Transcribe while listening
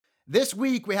This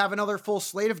week, we have another full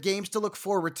slate of games to look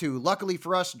forward to. Luckily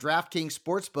for us, DraftKings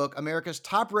Sportsbook, America's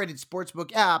top-rated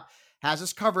sportsbook app, has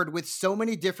us covered with so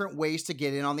many different ways to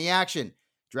get in on the action.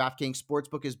 DraftKings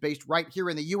Sportsbook is based right here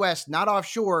in the U.S., not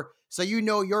offshore, so you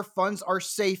know your funds are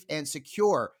safe and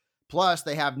secure. Plus,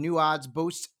 they have new odds,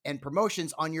 boosts, and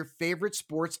promotions on your favorite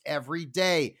sports every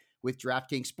day. With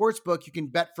DraftKings Sportsbook, you can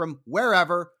bet from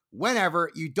wherever, whenever.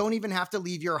 You don't even have to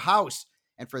leave your house.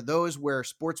 And for those where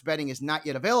sports betting is not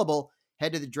yet available,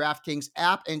 head to the DraftKings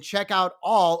app and check out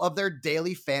all of their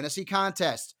daily fantasy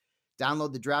contests.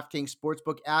 Download the DraftKings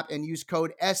Sportsbook app and use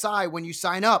code SI when you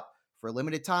sign up. For a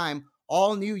limited time,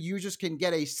 all new users can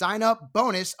get a sign-up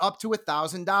bonus up to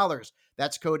 $1,000.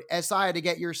 That's code SI to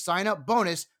get your sign-up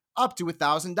bonus up to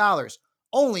 $1,000.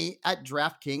 Only at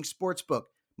DraftKings Sportsbook.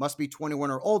 Must be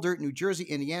 21 or older, New Jersey,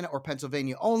 Indiana, or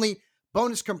Pennsylvania only.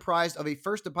 Bonus comprised of a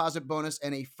first deposit bonus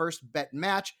and a first bet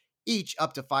match, each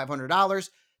up to $500.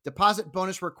 Deposit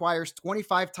bonus requires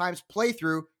 25 times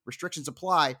playthrough. Restrictions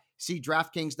apply. See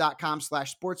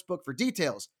DraftKings.com/sportsbook for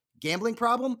details. Gambling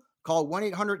problem? Call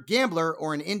 1-800-GAMBLER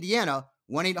or in Indiana,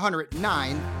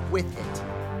 1-800-9-WITH-IT.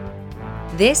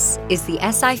 This is the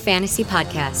SI Fantasy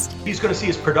Podcast. He's going to see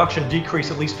his production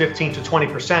decrease at least 15 to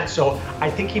 20%. So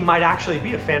I think he might actually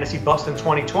be a fantasy bust in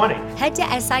 2020. Head to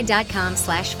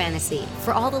SI.com/fantasy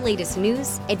for all the latest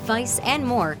news, advice, and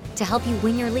more to help you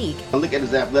win your league. Look at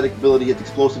his athletic ability, his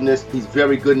explosiveness. He's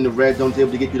very good in the red zone,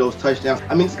 able to get you those touchdowns.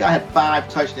 I mean, this guy had 5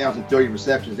 touchdowns and 30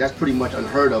 receptions. That's pretty much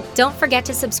unheard of. Don't forget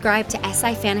to subscribe to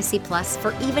SI Fantasy Plus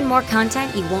for even more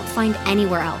content you won't find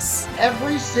anywhere else.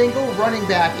 Every single running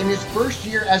back in his first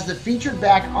year as the featured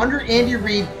back under Andy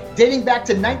Reid, dating back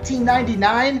to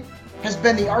 1999, has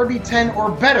been the RB10 or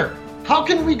better. How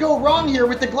can we go wrong here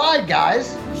with the glide,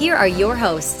 guys? Here are your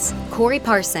hosts, Corey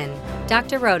Parson,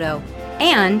 Dr. Roto,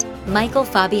 and Michael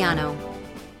Fabiano.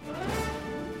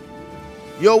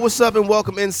 Yo, what's up and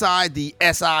welcome inside the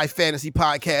SI Fantasy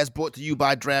Podcast, brought to you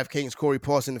by DraftKings. Corey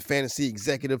Parson, the fantasy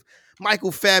executive,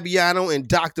 Michael Fabiano, and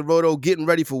Dr. Roto, getting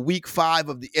ready for week 5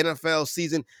 of the NFL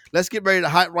season. Let's get ready to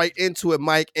hop right into it,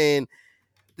 Mike. And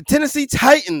the Tennessee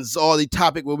Titans are the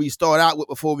topic where we start out with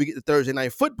before we get to Thursday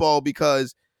Night Football,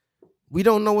 because we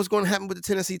don't know what's going to happen with the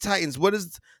Tennessee Titans. What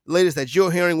is the latest that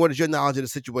you're hearing? What is your knowledge of the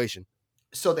situation?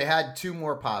 So they had 2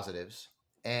 more positives,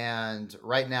 and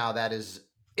right now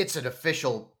it's an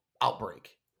official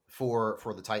outbreak for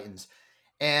the Titans.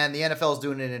 And the NFL is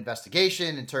doing an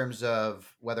investigation in terms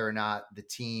of whether or not the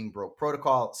team broke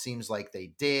protocol. It seems like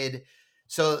they did.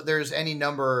 So there's any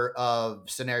number of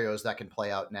scenarios that can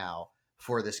play out now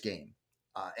for this game.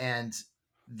 And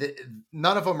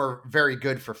none of them are very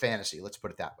good for fantasy. Let's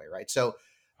put it that way, right? So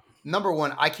number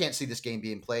one, I can't see this game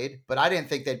being played, but I didn't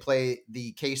think they'd play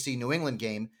the KC New England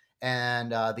game.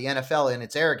 And the NFL, in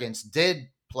its arrogance, did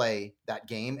play that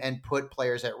game and put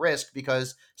players at risk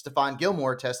because Stephon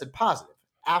Gilmore tested positive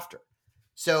after.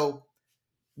 So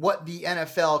what the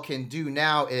NFL can do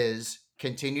now is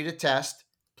continue to test,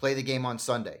 play the game on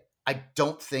Sunday. I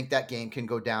don't think that game can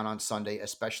go down on Sunday,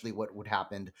 especially what would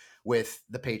happen with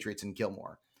the Patriots and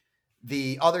Gilmore.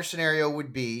 The other scenario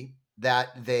would be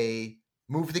that they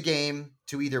move the game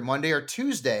to either Monday or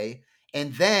Tuesday,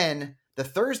 and then the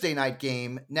Thursday night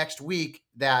game next week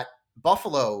that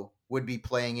Buffalo would be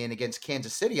playing in against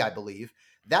Kansas City, I believe,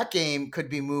 that game could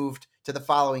be moved to the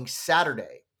following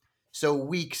Saturday. So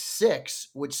week 6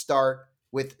 would start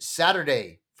with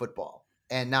Saturday football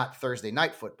and not Thursday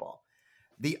night football.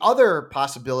 The other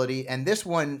possibility, and this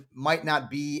one might not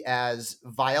be as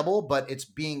viable, but it's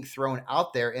being thrown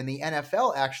out there, and the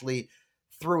NFL actually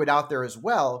threw it out there as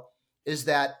well, is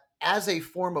that as a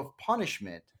form of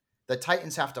punishment, the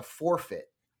Titans have to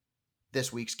forfeit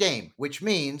this week's game, which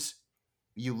means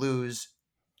you lose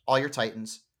all your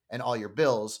Titans and all your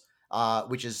Bills,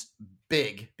 which is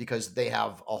big because they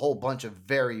have a whole bunch of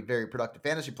very, very productive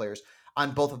fantasy players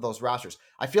on both of those rosters.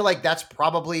 I feel like that's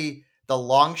probably the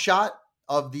long shot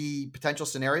of the potential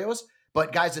scenarios.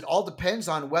 But guys, it all depends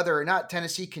on whether or not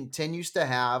Tennessee continues to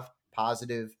have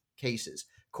positive cases.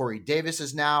 Corey Davis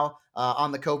is now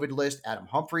on the COVID list. Adam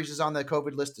Humphries is on the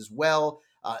COVID list as well.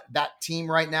 That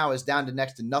team right now is down to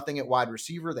next to nothing at wide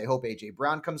receiver. They hope A.J.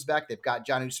 Brown comes back. They've got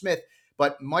Jonnu Smith.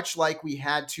 But much like we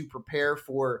had to prepare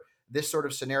for this sort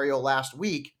of scenario last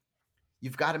week,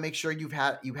 you've got to make sure you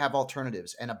have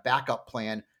alternatives and a backup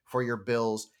plan for your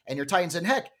Bills and your Titans. And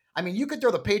heck, I mean, you could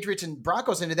throw the Patriots and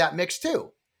Broncos into that mix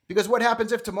too. Because what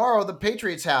happens if tomorrow the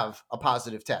Patriots have a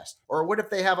positive test? Or what if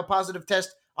they have a positive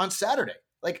test on Saturday?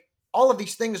 Like, all of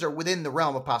these things are within the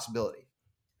realm of possibility.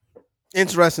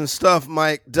 Interesting stuff,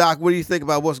 Mike. Doc, what do you think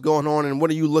about what's going on,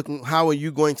 and how are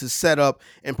you going to set up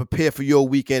and prepare for your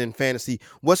weekend in fantasy?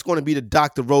 What's going to be the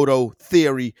Dr. Roto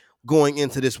theory going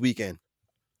into this weekend?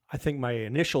 I think my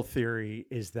initial theory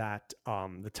is that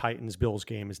the Titans-Bills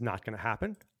game is not going to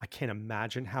happen. I can't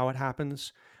imagine how it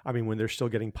happens. I mean, when they're still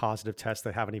getting positive tests,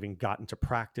 they haven't even gotten to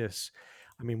practice.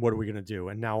 I mean, what are we going to do?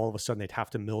 And now all of a sudden they'd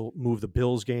have to move the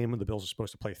Bills game. The Bills are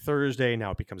supposed to play Thursday. Now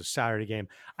it becomes a Saturday game.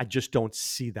 I just don't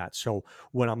see that. So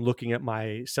when I'm looking at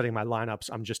setting my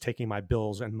lineups, I'm just taking my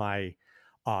Bills and my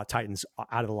Titans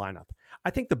out of the lineup.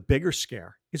 I think the bigger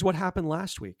scare is what happened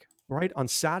last week, right? On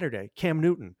Saturday, Cam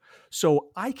Newton. So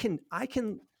I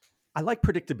like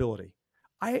predictability.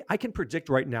 I can predict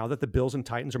right now that the Bills and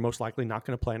Titans are most likely not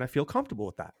going to play, and I feel comfortable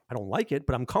with that. I don't like it,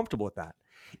 but I'm comfortable with that.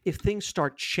 If things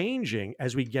start changing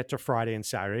as we get to Friday and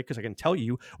Saturday, because I can tell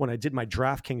you when I did my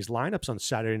DraftKings lineups on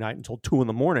Saturday night until 2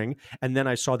 a.m, and then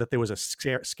I saw that there was a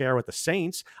scare with the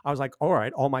Saints, I was like, all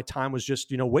right, all my time was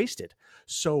just, wasted.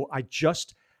 So I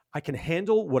can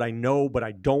handle what I know, but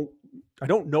I don't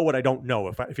know what I don't know,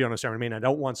 if you understand what I mean. I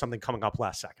don't want something coming up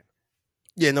last second.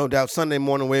 Yeah, no doubt. Sunday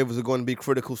morning waivers are going to be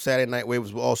critical. Saturday night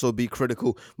waivers will also be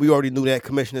critical. We already knew that.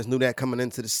 Commissioners knew that coming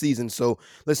into the season. So,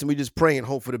 listen, we just pray and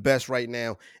hope for the best right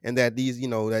now, and that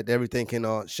that everything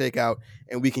can shake out,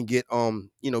 and we can get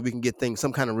we can get things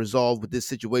some kind of resolve with this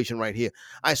situation right here.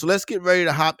 All right, so let's get ready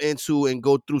to hop into and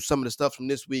go through some of the stuff from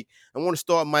this week. I want to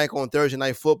start, Mike, on Thursday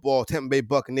Night Football. Tampa Bay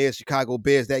Buccaneers, Chicago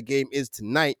Bears. That game is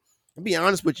tonight. I'll be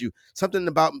honest with you.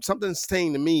 Something's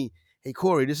saying to me, hey,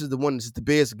 Corey, this is the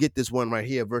Bears get this one right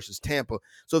here versus Tampa.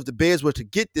 So if the Bears were to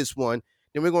get this one,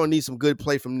 then we're going to need some good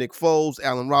play from Nick Foles,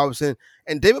 Allen Robinson,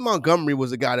 and David Montgomery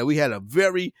was a guy that we had a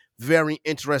very, very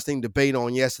interesting debate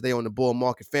on yesterday on the Bull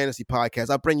Market Fantasy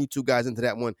Podcast. I'll bring you two guys into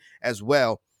that one as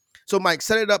well. So, Mike,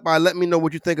 set it up by letting me know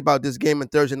what you think about this game in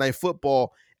Thursday Night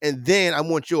Football, and then I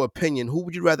want your opinion. Who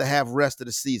would you rather have rest of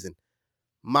the season,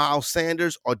 Miles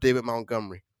Sanders or David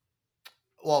Montgomery?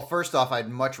 Well, first off, I'd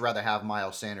much rather have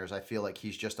Miles Sanders. I feel like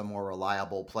he's just a more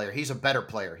reliable player. He's a better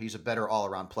player. He's a better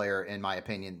all-around player, in my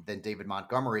opinion, than David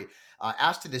Montgomery.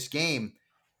 As to this game,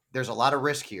 there's a lot of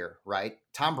risk here, right?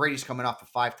 Tom Brady's coming off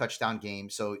a 5-touchdown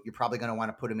game, so you're probably going to want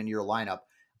to put him into your lineup.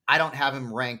 I don't have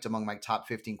him ranked among my top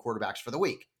 15 quarterbacks for the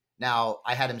week. Now,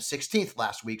 I had him 16th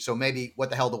last week, so maybe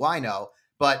what the hell do I know?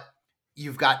 But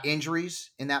you've got injuries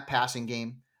in that passing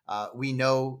game. We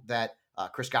know that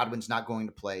Chris Godwin's not going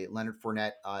to play. Leonard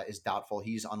Fournette is doubtful.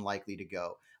 He's unlikely to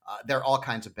go. They're all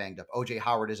kinds of banged up. O.J.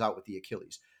 Howard is out with the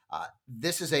Achilles.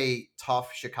 This is a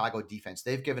tough Chicago defense.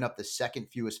 They've given up the second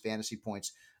fewest fantasy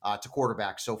points to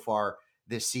quarterbacks so far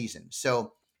this season.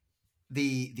 So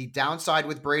the downside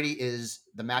with Brady is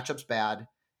the matchup's bad.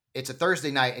 It's a Thursday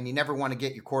night, and you never want to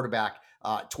get your quarterback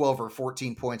 12 or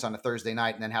 14 points on a Thursday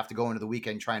night and then have to go into the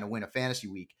weekend trying to win a fantasy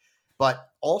week. But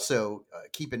also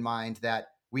keep in mind that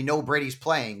we know Brady's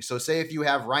playing. So say if you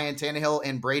have Ryan Tannehill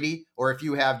and Brady, or if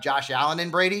you have Josh Allen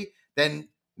and Brady, then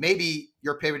maybe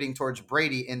you're pivoting towards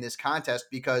Brady in this contest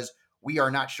because we are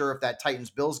not sure if that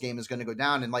Titans-Bills game is going to go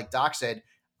down. And like Doc said,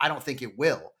 I don't think it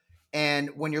will. And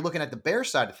when you're looking at the Bears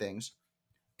side of things,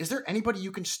 is there anybody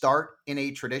you can start in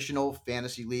a traditional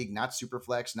fantasy league, not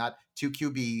Superflex, not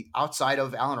 2QB, outside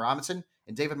of Allen Robinson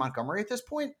and David Montgomery at this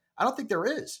point? I don't think there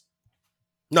is.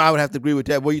 No, I would have to agree with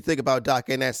that. What do you think about, Doc,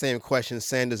 and that same question,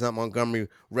 Sanders and Montgomery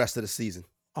rest of the season?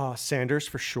 Sanders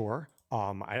for sure.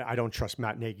 I don't trust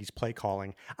Matt Nagy's play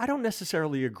calling. I don't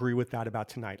necessarily agree with that about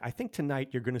tonight. I think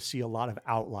tonight you're going to see a lot of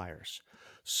outliers.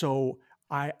 So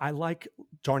I like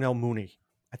Darnell Mooney.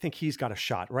 I think he's got a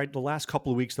shot, right? The last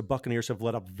couple of weeks, the Buccaneers have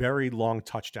let up very long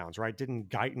touchdowns, right? Didn't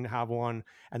Guyton have one?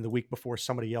 And the week before,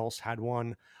 somebody else had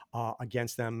one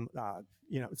against them.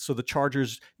 So the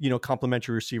Chargers,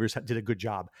 complimentary receivers did a good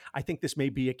job. I think this may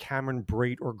be a Cameron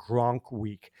Brate or Gronk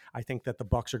week. I think that the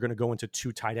Bucs are going to go into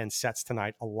 2 tight end sets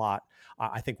tonight a lot.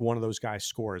 I think one of those guys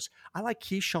scores. I like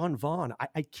Keyshawn Vaughn.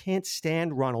 I can't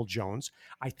stand Ronald Jones.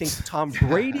 I think Tom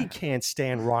Brady can't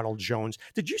stand Ronald Jones.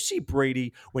 Did you see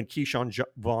Brady when Keyshawn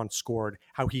Vaughn scored,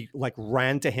 how he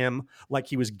ran to him like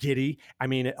he was giddy? I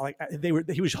mean,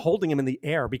 he was holding him in the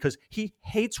air because he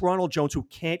hates Ronald Jones, who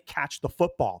can't catch the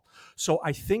football. So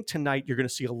I think tonight you're going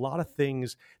to see a lot of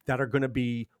things that are going to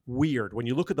be weird. When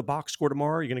you look at the box score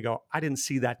tomorrow, you're going to go, I didn't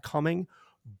see that coming.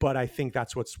 But I think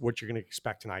that's what you're going to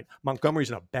expect tonight. Montgomery's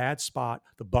in a bad spot.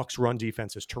 The Bucs' run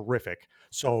defense is terrific.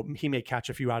 So he may catch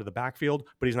a few out of the backfield,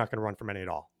 but he's not going to run for many at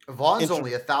all. Vaughn's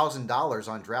only $1,000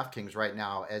 on DraftKings right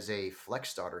now as a flex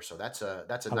starter. So that's a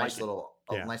nice little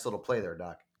play there,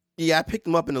 Doc. Yeah, I picked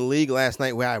him up in the league last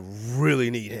night where I really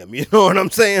need him. You know what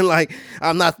I'm saying? Like,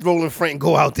 I'm not rolling Frank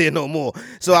Gore out there no more.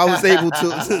 So I was able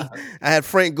to, I had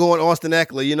Frank Gore and Austin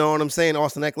Eckler. You know what I'm saying?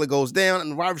 Austin Eckler goes down,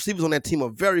 and the wide receivers on that team are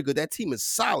very good. That team is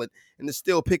solid, and they're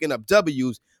still picking up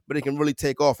W's, but it can really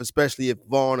take off, especially if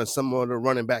Vaughn or some other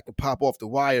running back can pop off the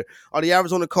wire. Are the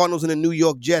Arizona Cardinals and the New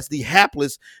York Jets, the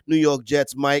hapless New York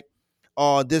Jets, Mike?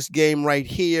 This game right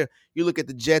here, you look at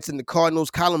the Jets and the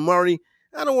Cardinals. Kyler Murray,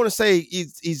 I don't want to say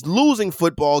he's losing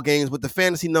football games, but the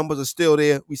fantasy numbers are still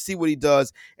there. We see what he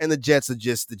does, and the Jets are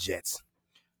just the Jets.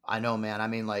 I know, man. I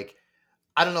mean, like,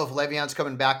 I don't know if Le'Veon's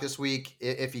coming back this week.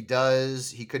 If he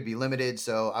does, he could be limited.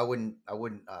 So I wouldn't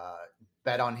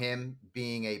bet on him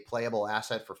being a playable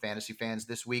asset for fantasy fans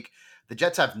this week. The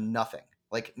Jets have nothing.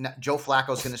 Like, Joe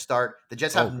Flacco's going to start. The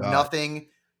Jets have nothing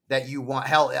that you want.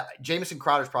 Hell, Jamison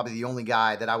Crowder's probably the only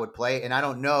guy that I would play, and I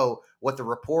don't know what the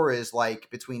rapport is like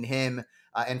between him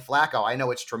and Flacco. I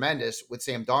know it's tremendous with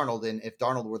Sam Darnold, and if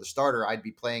Darnold were the starter, I'd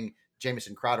be playing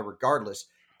Jamison Crowder regardless.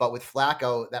 But with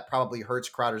Flacco, that probably hurts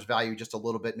Crowder's value just a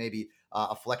little bit, maybe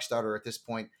a flex starter at this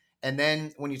point. And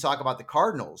then when you talk about the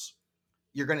Cardinals,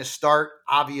 you're going to start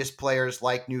obvious players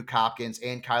like Nuke Hopkins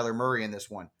and Kyler Murray in this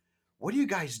one. What do you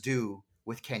guys do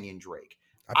with Kenyon Drake?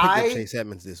 I picked up Chase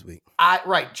Edmonds this week.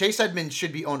 Right. Chase Edmonds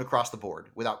should be owned across the board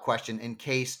without question in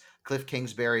case Cliff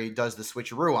Kingsbury does the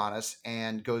switcheroo on us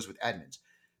and goes with Edmonds.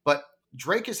 But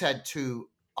Drake has had two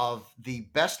of the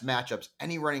best matchups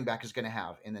any running back is going to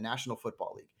have in the National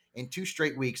Football League in 2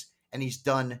 straight weeks, and he's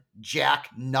done jack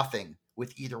nothing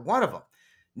with either one of them.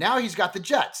 Now he's got the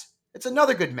Jets. It's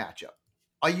another good matchup.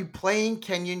 Are you playing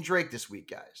Kenyon Drake this week,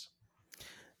 guys?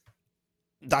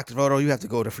 Dr. Roto, you have to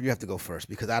go first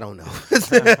because I don't know.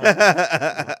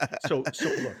 So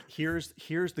look,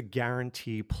 here's the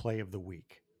guarantee play of the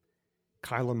week.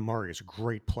 Kyler Murray is a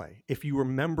great play. If you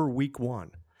remember week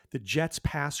 1, the Jets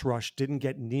pass rush didn't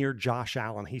get near Josh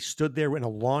Allen. He stood there in a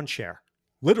lawn chair.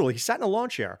 Literally, he sat in a lawn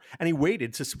chair and he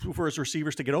waited for his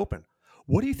receivers to get open.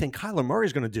 What do you think Kyler Murray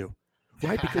is going to do?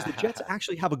 Right? Because the Jets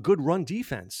actually have a good run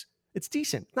defense. It's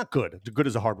decent. Not good. Good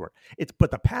is a hard word.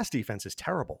 But the pass defense is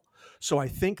terrible. So I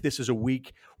think this is a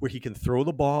week where he can throw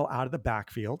the ball out of the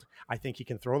backfield. I think he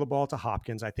can throw the ball to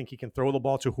Hopkins. I think he can throw the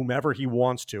ball to whomever he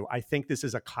wants to. I think this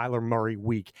is a Kyler Murray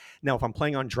week. Now, if I'm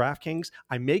playing on DraftKings,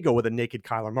 I may go with a naked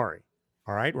Kyler Murray.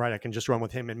 All right. I can just run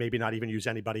with him and maybe not even use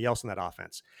anybody else in that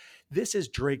offense. This is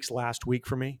Drake's last week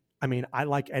for me. I mean, I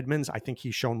like Edmonds. I think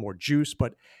he's shown more juice,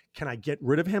 but can I get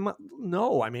rid of him?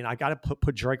 No. I mean, I got to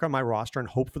put Drake on my roster and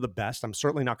hope for the best. I'm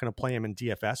certainly not going to play him in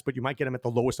DFS, but you might get him at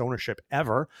the lowest ownership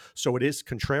ever. So it is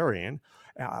contrarian.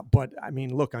 But I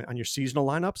mean, look, on your seasonal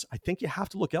lineups, I think you have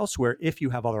to look elsewhere if you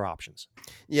have other options.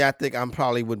 Yeah, I think I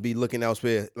probably would be looking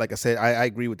elsewhere. Like I said, I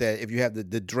agree with that. If you have the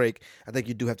Drake, I think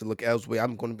you do have to look elsewhere.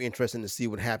 I'm going to be interested to see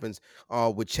what happens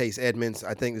with Chase Edmonds.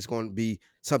 I think it's going to be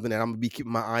something that I'm going to be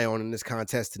keeping my eye on in this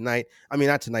contest tonight. I mean,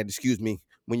 not tonight, excuse me,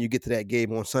 when you get to that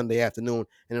game on Sunday afternoon.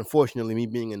 And unfortunately, me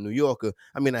being a New Yorker,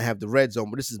 I mean, I have the red zone,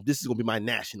 but this is going to be my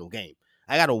national game.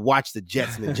 I got to watch the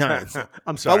Jets and the Giants.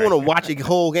 I'm sorry. If I want to watch a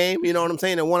whole game, you know what I'm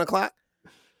saying, at 1 o'clock,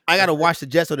 I got to watch the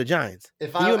Jets or the Giants.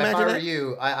 If I were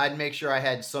you, I'd make sure I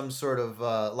had some sort of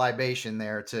libation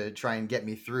there to try and get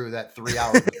me through that 3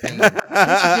 hours of pain. Can't you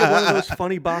get one of those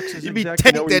funny boxes? You'd be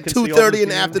tanked at 2:30 in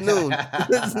the afternoon.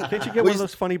 Can't you get one of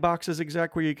those funny boxes,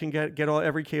 exec, where you can get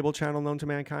every cable channel known to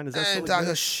mankind? Is that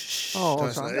still shh.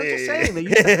 I'm just saying. They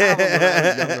used to have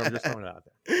them. I'm just throwing it out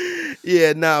there.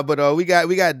 Yeah, but we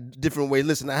got different ways.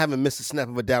 Listen, I haven't missed a snap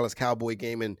of a Dallas Cowboy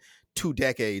game in 2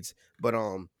 decades, but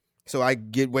so I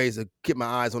get ways to keep my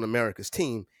eyes on America's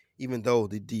team, even though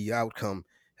the outcome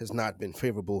has not been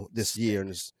favorable this year. And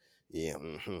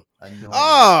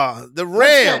the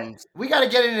Rams. We got to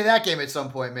get into that game at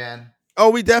some point, man. Oh,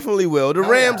 we definitely will. The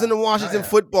Rams and the Washington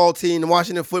football team. The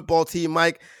Washington football team,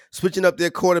 Mike, switching up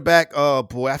their quarterback. Oh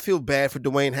boy, I feel bad for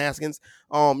Dwayne Haskins.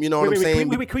 You know what I'm saying?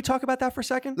 Can we talk about that for a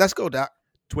second? Let's go, Doc.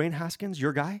 Dwayne Haskins,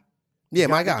 your guy? Yeah,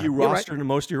 my guy. You rostered in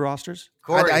most of your rosters?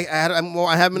 Corey, I have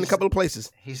him in a couple of places.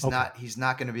 He's not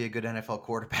going to be a good NFL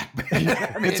quarterback.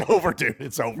 I mean, it's over, dude.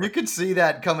 It's over. You could see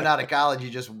that coming out of college, he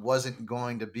just wasn't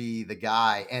going to be the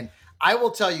guy. And I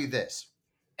will tell you this,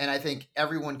 and I think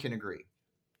everyone can agree.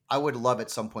 I would love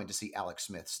at some point to see Alex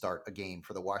Smith start a game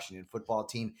for the Washington football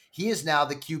team. He is now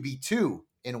the QB2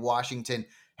 in Washington.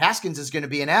 Haskins is going to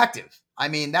be inactive. I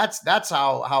mean, that's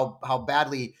how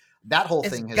badly that whole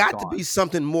thing has got gone. To be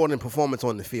something more than performance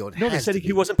on the field. No, they said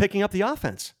he wasn't picking up the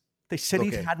offense. They said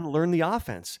he hadn't learned the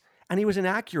offense, and he was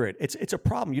inaccurate. It's a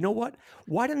problem. You know what?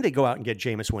 Why didn't they go out and get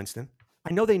Jameis Winston?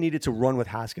 I know they needed to run with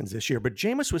Haskins this year, but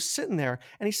Jameis was sitting there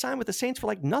and he signed with the Saints for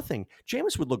like nothing.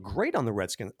 Jameis would look great on the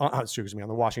Redskins, on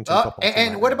the Washington football team.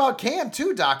 And right what now. about Cam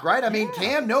too, Doc, right? I mean,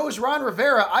 Cam knows Ron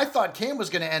Rivera. I thought Cam was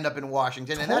going to end up in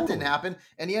Washington, and that didn't happen,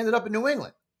 and he ended up in New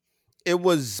England. It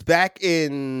was back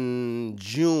in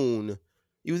June.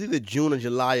 It was either June or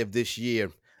July of this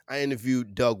year. I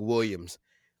interviewed Doug Williams.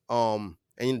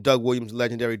 And Doug Williams,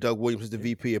 legendary Doug Williams, is the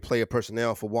VP of player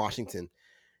personnel for Washington.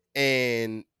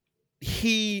 And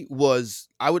he was,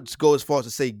 I would go as far as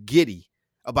to say, giddy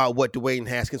about what Dwayne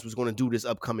Haskins was going to do this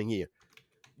upcoming year.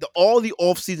 All the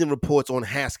offseason reports on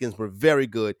Haskins were very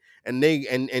good. And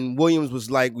Williams was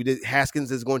like,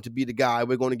 Haskins is going to be the guy.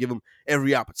 We're going to give him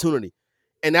every opportunity.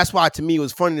 And that's why, to me, it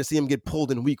was funny to see him get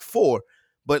pulled in week 4.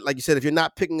 But like you said, if you're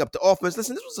not picking up the offense,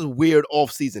 listen, this was a weird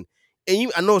offseason.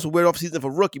 And I know it's a weird offseason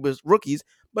for rookies,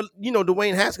 but,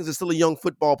 Dwayne Haskins is still a young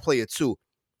football player, too.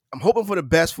 I'm hoping for the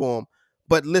best for him.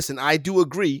 But listen, I do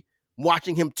agree,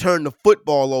 watching him turn the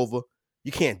football over,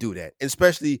 you can't do that. And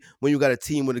especially when you got a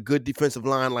team with a good defensive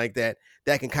line like that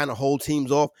can kind of hold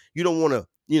teams off. You don't want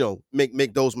to,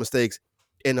 make those mistakes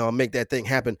and make that thing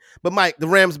happen. But, Mike, the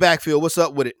Rams backfield, what's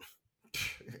up with it?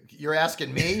 You're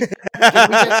asking me? Can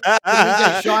we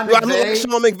get Sean McVay? I look like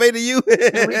Sean McVay to you?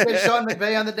 Can we get Sean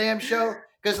McVay on the damn show?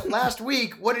 Because last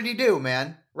week, what did he do,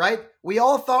 man? Right? We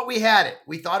all thought we had it.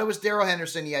 We thought it was Darrell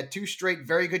Henderson. He had 2 straight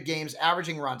very good games,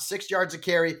 averaging around 6 yards a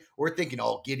carry. We're thinking,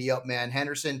 oh, giddy up, man.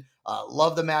 Henderson,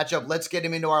 love the matchup. Let's get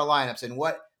him into our lineups. And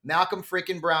what? Malcolm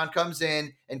freaking Brown comes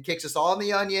in and kicks us all in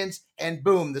the onions, and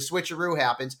boom, the switcheroo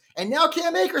happens. And now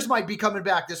Cam Akers might be coming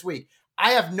back this week.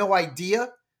 I have no idea.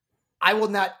 I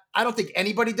don't think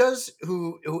anybody does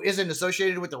who isn't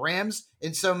associated with the Rams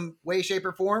in some way, shape,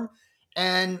 or form.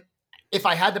 And if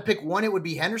I had to pick one, it would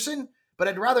be Henderson. But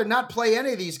I'd rather not play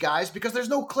any of these guys because there's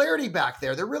no clarity back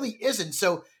there. There really isn't.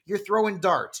 So you're throwing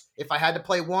darts. If I had to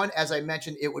play one, as I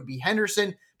mentioned, it would be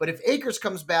Henderson. But if Akers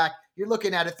comes back, you're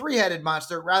looking at a 3-headed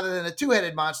monster rather than a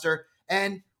 2-headed monster.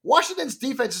 And Washington's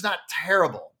defense is not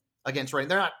terrible against running.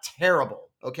 They're not terrible.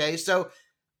 Okay, so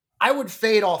I would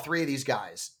fade all 3 of these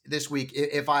guys this week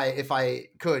if I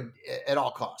could at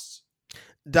all costs.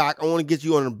 Doc, I want to get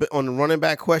you on the running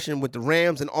back question with the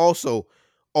Rams, and also,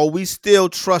 are we still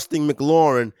trusting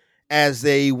McLaurin as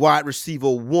a wide receiver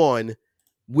 1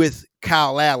 with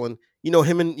Kyle Allen?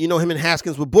 Him and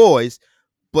Haskins were boys,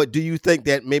 but do you think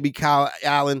that maybe Kyle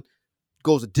Allen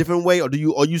goes a different way, or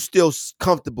are you still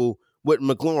comfortable with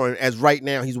McLaurin as right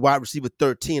now he's wide receiver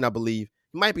 13, I believe.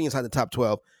 He might be inside the top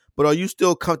 12, but are you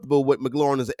still comfortable with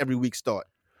McLaurin as an every week start?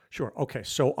 Sure. Okay.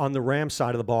 So on the Rams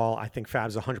side of the ball, I think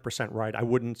Fab's 100% right. I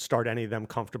wouldn't start any of them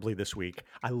comfortably this week.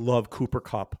 I love Cooper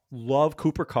Kupp. Love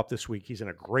Cooper Kupp this week. He's in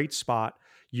a great spot.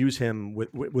 Use him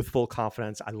with full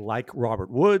confidence. I like Robert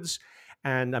Woods.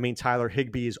 And I mean, Tyler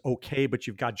Higbee is okay, but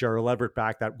you've got Gerald Everett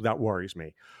back. That worries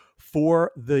me.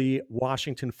 For the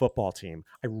Washington football team,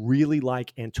 I really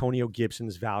like Antonio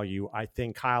Gibson's value. I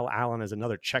think Kyle Allen is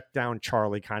another check down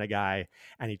Charlie kind of guy,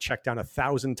 and he checked down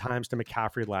 1,000 times to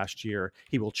McCaffrey last year.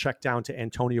 He will check down to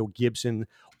Antonio Gibson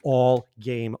all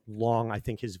game long. I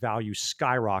think his value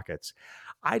skyrockets.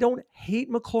 I don't hate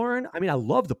McLaurin. I mean, I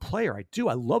love the player. I do.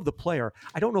 I love the player.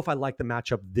 I don't know if I like the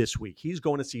matchup this week. He's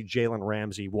going to see Jalen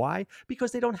Ramsey. Why?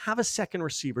 Because they don't have a second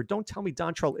receiver. Don't tell me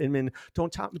Dontrell Inman.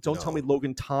 Don't tell me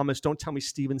Logan Thomas. Don't tell me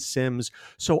Steven Sims.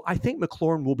 So I think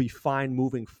McLaurin will be fine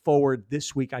moving forward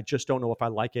this week. I just don't know if I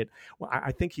like it. Well,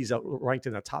 I think he's ranked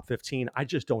in the top 15. I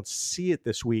just don't see it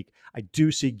this week. I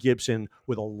do see Gibson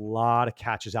with a lot of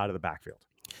catches out of the backfield.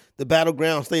 The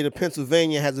battleground state of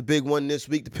Pennsylvania has a big one this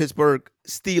week. The Pittsburgh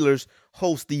Steelers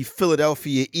host the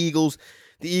Philadelphia Eagles.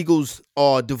 The Eagles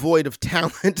are devoid of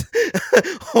talent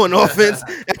on offense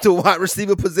at the wide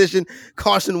receiver position.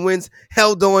 Carson Wentz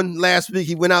held on last week.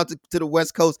 He went out to the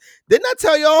West Coast. Didn't I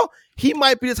tell y'all he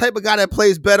might be the type of guy that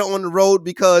plays better on the road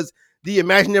because the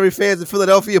imaginary fans in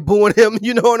Philadelphia booing him?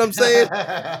 You know what I'm saying?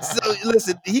 So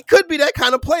listen, he could be that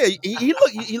kind of player. He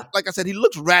like I said, he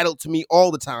looks rattled to me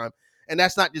all the time. And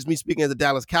that's not just me speaking as a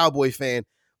Dallas Cowboy fan.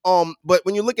 But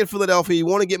when you look at Philadelphia, you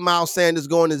want to get Miles Sanders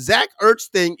going. The Zach Ertz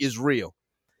thing is real.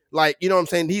 Like, you know what I'm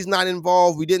saying? He's not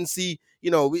involved. We didn't see,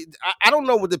 I don't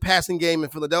know what the passing game in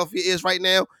Philadelphia is right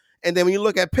now. And then when you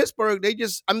look at Pittsburgh,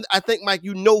 I think, Mike,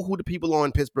 you know who the people are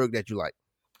in Pittsburgh that you like.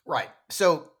 Right.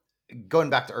 So going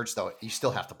back to Ertz, though, you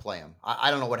still have to play him.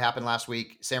 I don't know what happened last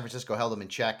week. San Francisco held him in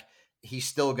check. He's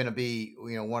still going to be,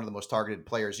 one of the most targeted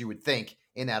players you would think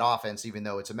in that offense, even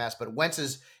though it's a mess. But Wentz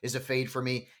is a fade for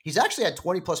me. He's actually had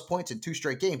 20-plus points in 2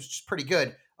 straight games, which is pretty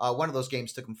good. One of those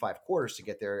games took him 5 quarters to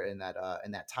get there in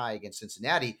that tie against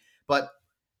Cincinnati. But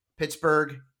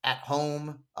Pittsburgh, at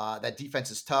home. That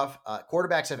defense is tough.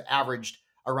 Quarterbacks have averaged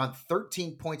around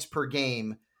 13 points per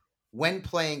game when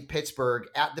playing Pittsburgh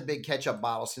at the big catch-up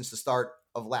bottle since the start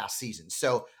of last season.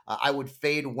 So I would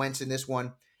fade Wentz in this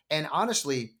one. And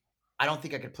honestly, I don't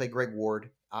think I could play Greg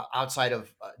Ward outside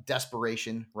of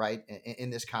desperation, right, in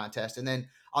this contest. And then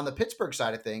on the Pittsburgh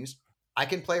side of things, I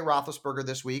can play Roethlisberger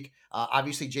this week.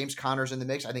 Obviously, James Conner's in the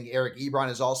mix. I think Eric Ebron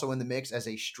is also in the mix as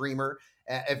a streamer.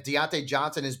 If Deontay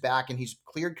Johnson is back and he's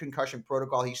cleared concussion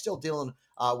protocol, he's still dealing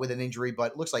with an injury,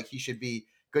 but it looks like he should be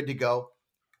good to go.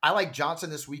 I like Johnson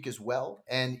this week as well.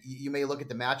 And you may look at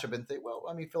the matchup and think, well,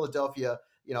 I mean, Philadelphia,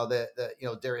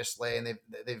 Darius Slay, and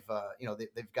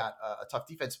they've got a tough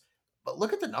defense. But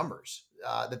look at the numbers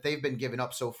that they've been giving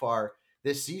up so far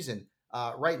this season.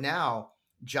 Right now,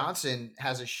 Johnson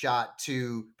has a shot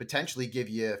to potentially give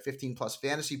you 15 plus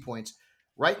fantasy points.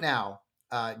 Right now,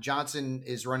 Johnson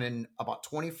is running about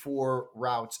 24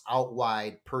 routes out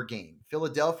wide per game.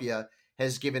 Philadelphia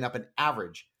has given up an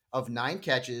average of 9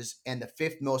 catches and the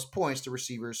 5th most points to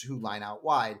receivers who line out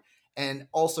wide. And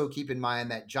also keep in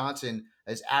mind that Johnson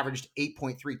has averaged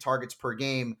 8.3 targets per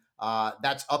game.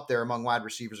 That's up there among wide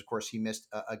receivers. Of course, he missed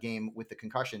a game with the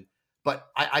concussion. But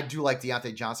I do like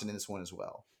Deontay Johnson in this one as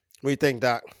well. What do you think,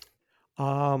 Doc?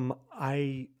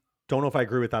 I don't know if I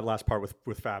agree with that last part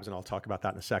with Fabs, and I'll talk about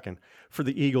that in a second. For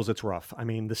the Eagles, it's rough. I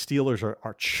mean, the Steelers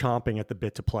are chomping at the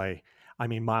bit to play. I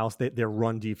mean, Miles, their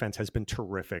run defense has been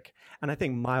terrific. And I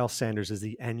think Miles Sanders is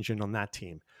the engine on that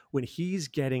team. When he's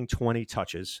getting 20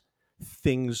 touches,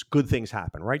 good things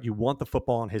happen, right? You want the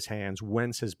football in his hands.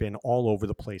 Wentz has been all over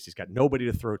the place. He's got nobody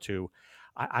to throw to.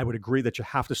 I would agree that you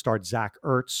have to start Zach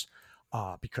Ertz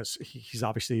because he's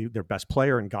obviously their best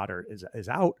player and Goddard is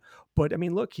out. But I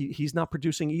mean, look, he's not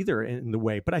producing either in the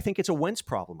way. But I think it's a Wentz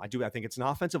problem. I think it's an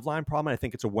offensive line problem. And I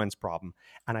think it's a Wentz problem.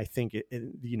 And I think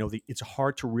it's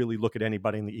hard to really look at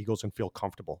anybody in the Eagles and feel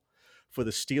comfortable. For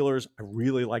the Steelers, I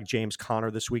really like James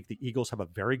Conner this week. The Eagles have a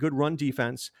very good run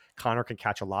defense. Conner can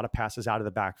catch a lot of passes out of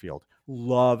the backfield.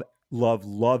 Love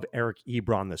Eric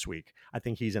Ebron this week. I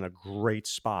think he's in a great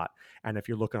spot. And if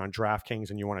you're looking on DraftKings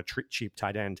and you want a cheap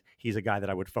tight end, he's a guy that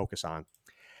I would focus on.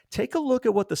 Take a look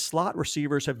at what the slot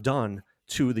receivers have done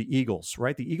to the Eagles,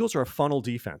 right? The Eagles are a funnel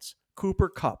defense. Cooper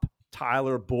Kupp,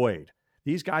 Tyler Boyd.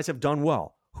 These guys have done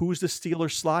well. Who's the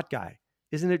Steelers slot guy?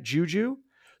 Isn't it Juju?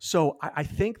 So I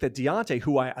think that Deontay,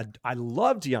 who I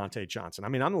love Deontay Johnson. I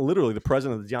mean, I'm literally the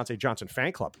president of the Deontay Johnson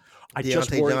fan club.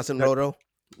 Deontay Johnson, Roto.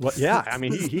 Well, yeah, I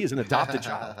mean, he is an adopted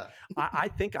child. I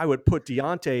think I would put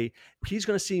Deontay, he's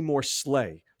going to see more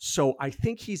Slay. So I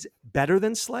think he's better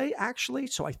than Slay, actually.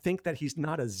 So I think that he's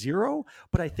not a 0,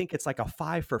 but I think it's like a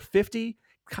 5 for 50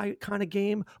 kind of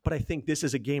game. But I think this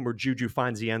is a game where Juju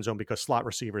finds the end zone because slot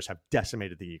receivers have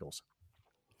decimated the Eagles.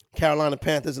 Carolina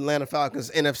Panthers, Atlanta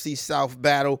Falcons, NFC South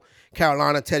battle.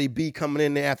 Carolina, Teddy B coming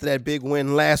in there after that big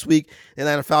win last week. The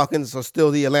Atlanta Falcons are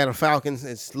still the Atlanta Falcons.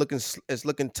 It's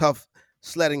looking tough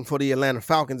sledding for the Atlanta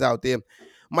Falcons out there.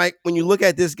 Mike, when you look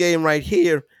at this game right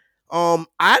here, I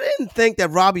didn't think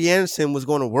that Robbie Anderson was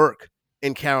going to work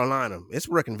in Carolina. It's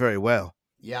working very well.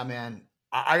 Yeah, man.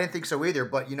 I didn't think so either.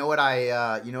 But you know what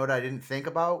I didn't think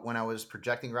about when I was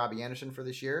projecting Robbie Anderson for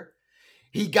this year?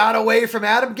 He got away from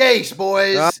Adam Gase,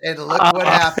 boys, and look what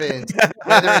happened.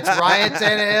 Whether it's Ryan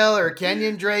Tannehill or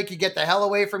Kenyon Drake, you get the hell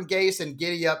away from Gase and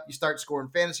giddy up. You start scoring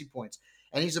fantasy points.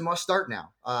 And he's a must start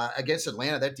now. Against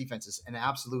Atlanta, that defense is an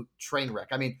absolute train wreck.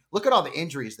 I mean, look at all the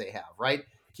injuries they have, right?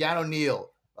 Keanu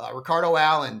Neal, Ricardo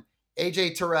Allen,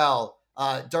 AJ Terrell,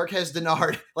 Darquez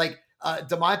Dennard,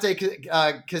 DeMonte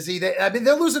Kazee. I mean,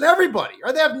 they're losing everybody,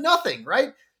 right? They have nothing, right?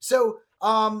 So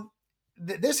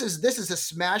this is a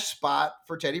smash spot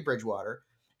for Teddy Bridgewater.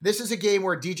 This is a game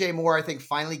where DJ Moore, I think,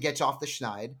 finally gets off the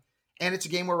schneid. And it's a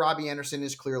game where Robbie Anderson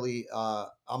is clearly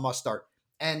a must start.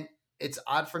 And it's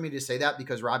odd for me to say that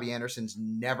because Robbie Anderson's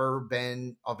never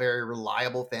been a very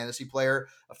reliable fantasy player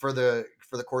for the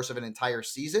course of an entire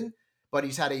season, but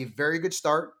he's had a very good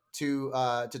start to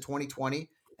 2020.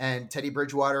 And Teddy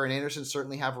Bridgewater and Anderson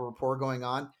certainly have a rapport going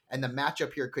on. And the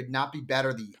matchup here could not be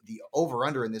better. The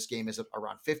over-under in this game is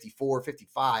around 54,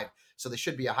 55. So this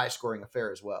should be a high-scoring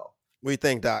affair as well. What do you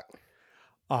think, Doc?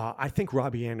 I think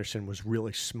Robbie Anderson was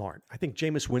really smart. I think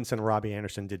Jameis Winston and Robbie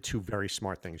Anderson did 2 very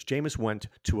smart things. Jameis went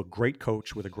to a great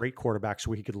coach with a great quarterback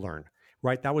so he could learn,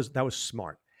 right? That was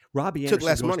smart. Robbie took Anderson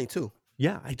less money, too.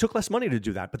 Yeah, he took less money to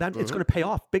do that, but that it's going to pay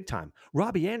off big time.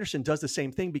 Robbie Anderson does the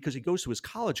same thing because he goes to his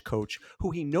college coach, who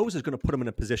he knows is going to put him in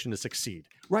a position to succeed.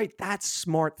 Right? That's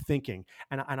smart thinking,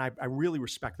 and I really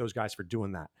respect those guys for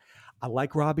doing that. I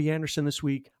like Robbie Anderson this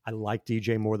week. I like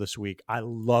DJ Moore this week. I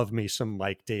love me some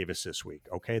Mike Davis this week.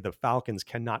 Okay, the Falcons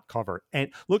cannot cover,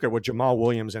 and look at what Jamal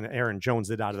Williams and Aaron Jones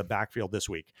did out of the backfield this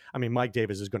week. I mean, Mike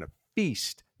Davis is going to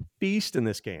feast in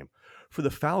this game. For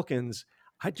the Falcons,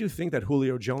 I do think that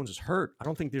Julio Jones is hurt. I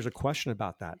don't think there's a question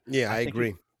about that. Yeah, I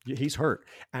agree. He's hurt.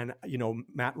 And,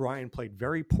 Matt Ryan played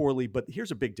very poorly, but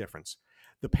here's a big difference.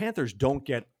 The Panthers don't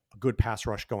get a good pass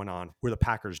rush going on where the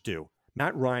Packers do.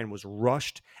 Matt Ryan was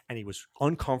rushed and he was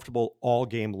uncomfortable all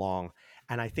game long.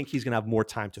 And I think he's going to have more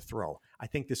time to throw. I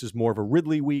think this is more of a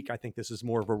Ridley week. I think this is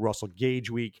more of a Russell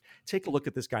Gage week. Take a look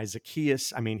at this guy,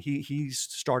 Zacchaeus. I mean, he's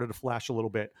started to flash a little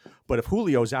bit. But if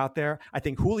Julio's out there, I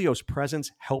think Julio's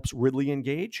presence helps Ridley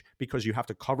engage because you have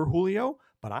to cover Julio.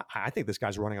 But I think this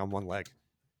guy's running on one leg.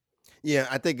 Yeah,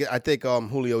 I think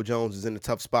Julio Jones is in a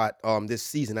tough spot this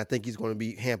season. I think he's going to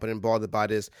be hampered and bothered by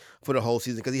this for the whole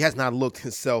season because he has not looked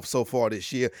himself so far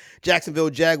this year.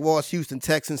 Jacksonville Jaguars, Houston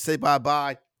Texans say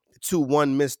bye-bye to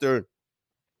 2-1 Mr.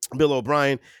 Bill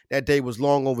O'Brien. That day was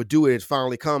long overdue. It has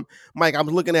finally come. Mike, I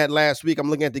was looking at last week. I'm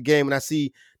looking at the game, and I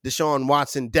see Deshaun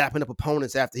Watson dapping up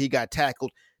opponents after he got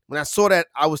tackled. When I saw that,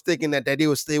 I was thinking that they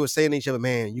were saying to each other,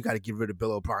 man, you got to get rid of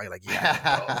Bill O'Brien. Like,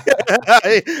 yeah,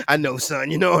 I know, son.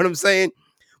 You know what I'm saying?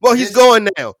 Well, he's going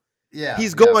now. Yeah.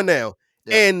 He's going now.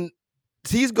 Yeah. And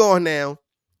he's going now.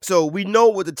 So we know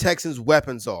what the Texans'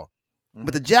 weapons are. Mm-hmm.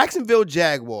 But the Jacksonville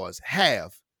Jaguars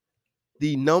have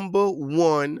the number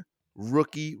 1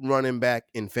 rookie running back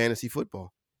in fantasy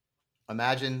football.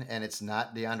 Imagine, and it's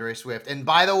not DeAndre Swift. And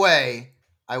by the way,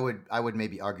 I would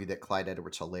maybe argue that Clyde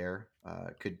Edwards-Helaire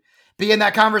could be in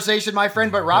that conversation, my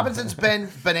friend. But Robinson's been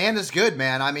bananas good,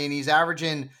 man. I mean, he's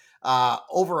averaging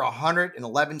over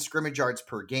 111 scrimmage yards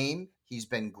per game. He's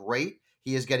been great.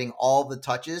 He is getting all the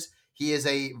touches. He is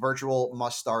a virtual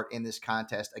must start in this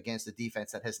contest against a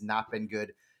defense that has not been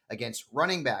good against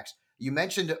running backs. You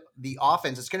mentioned the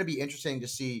offense. It's going to be interesting to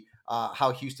see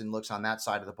how Houston looks on that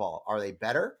side of the ball. Are they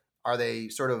better? Are they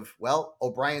sort of, well,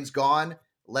 O'Brien's gone,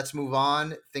 let's move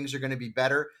on, things are going to be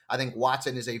better? I think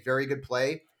Watson is a very good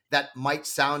play. That might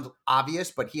sound obvious,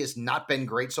 but he has not been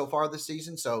great so far this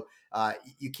season. So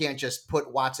you can't just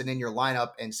put Watson in your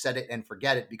lineup and set it and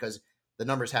forget it because the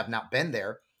numbers have not been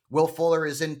there. Will Fuller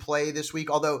is in play this week,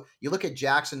 although you look at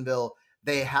Jacksonville,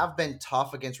 they have been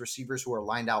tough against receivers who are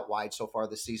lined out wide so far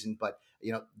this season, but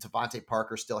Devontae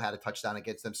Parker still had a touchdown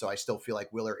against them, so I still feel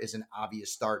like Willer is an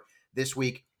obvious start this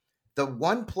week. The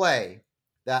one play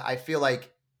that I feel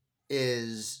like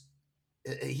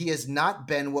he has not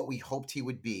been what we hoped he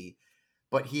would be,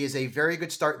 but he is a very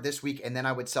good start this week, and then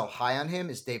I would sell high on him,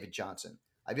 is David Johnson.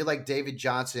 I feel like David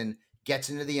Johnson gets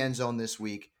into the end zone this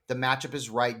week. The matchup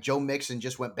is right. Joe Mixon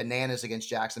just went bananas against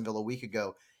Jacksonville a week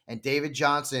ago, and David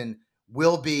Johnson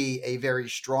will be a very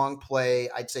strong play.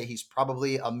 I'd say he's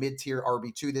probably a mid-tier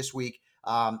RB2 this week.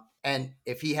 And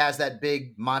if he has that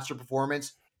big monster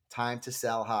performance, time to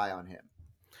sell high on him.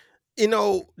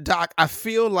 Doc, I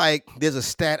feel like there's a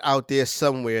stat out there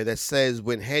somewhere that says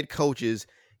when head coaches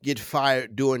get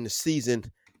fired during the season,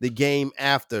 the game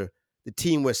after, the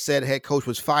team where said head coach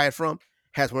was fired from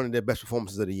has one of their best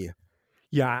performances of the year.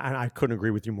 Yeah, and I couldn't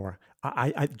agree with you more.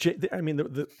 I mean,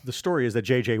 the story is that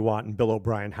J.J. Watt and Bill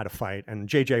O'Brien had a fight, and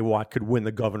J.J. Watt could win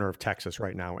the governor of Texas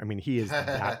right now. I mean, he is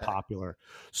that popular.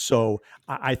 So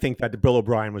I think that Bill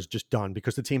O'Brien was just done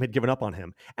because the team had given up on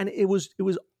him, and it was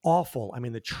awful. I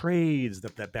mean, the trades,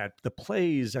 the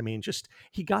plays. I mean, just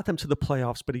he got them to the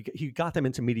playoffs, but he got them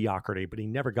into mediocrity, but he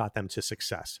never got them to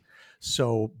success.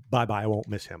 So bye. I won't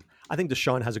miss him. I think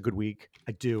Deshaun has a good week.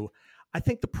 I do. I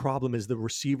think the problem is the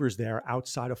receivers there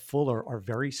outside of Fuller are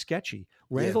very sketchy.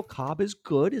 Randall Cobb is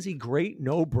good. Is he great?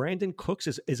 No. Brandon Cooks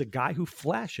is a guy who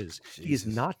flashes. Jesus. He is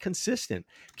not consistent.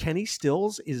 Kenny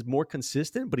Stills is more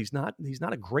consistent, but he's not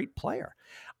a great player.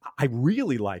 I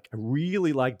really like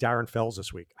Darren Fells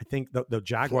this week. I think the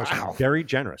Jaguars are very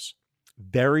generous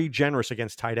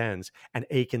against tight ends, and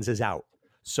Akins is out.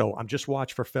 So I'm just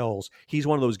watch for Fells. He's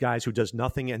one of those guys who does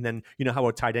nothing, and then you know how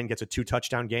a tight end gets a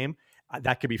 2-touchdown game?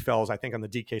 That could be Fells, I think, on the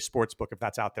DK Sportsbook. If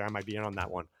that's out there, I might be in on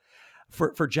that one.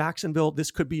 For Jacksonville,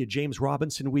 this could be a James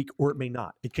Robinson week, or it may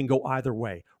not. It can go either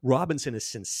way. Robinson is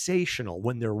sensational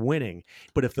when they're winning,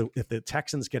 but if the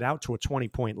Texans get out to a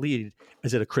 20-point lead,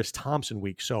 is it a Chris Thompson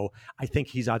week? So I think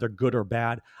he's either good or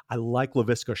bad. I like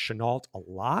Laviska Shenault a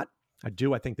lot. I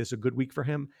do. I think this is a good week for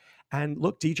him. And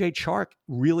look, DJ Chark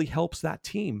really helps that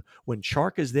team. When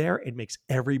Chark is there, it makes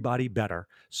everybody better.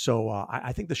 So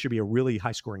I think this should be a really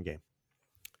high-scoring game.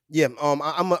 Yeah,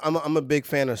 I'm a big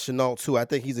fan of Chenault too. I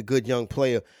think he's a good young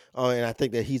player, and I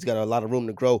think that he's got a lot of room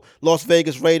to grow. Las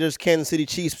Vegas Raiders, Kansas City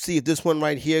Chiefs. See if this one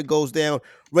right here goes down.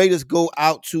 Raiders go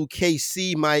out to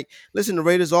KC. Mike, listen, the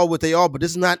Raiders are what they are, but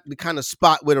this is not the kind of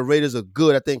spot where the Raiders are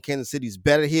good. I think Kansas City's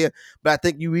better here, but I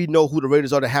think you really know who the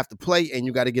Raiders are to have to play, and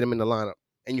you got to get them in the lineup,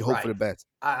 and you hope for the best.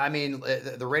 I mean,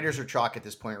 the Raiders are chalk at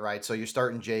this point, right? So you're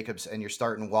starting Jacobs and you're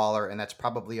starting Waller, and that's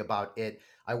probably about it.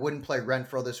 I wouldn't play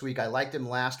Renfrow this week. I liked him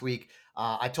last week.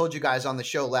 I told you guys on the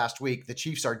show last week, the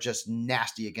Chiefs are just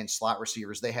nasty against slot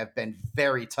receivers. They have been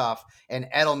very tough. And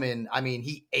Edelman, I mean,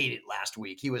 he ate it last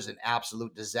week. He was an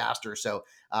absolute disaster. So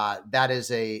that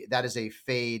is a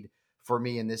fade for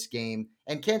me in this game.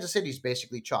 And Kansas City's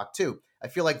basically chalk too. I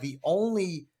feel like the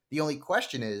only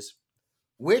question is,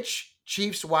 which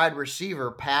Chiefs wide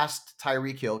receiver past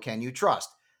Tyreek Hill can you trust?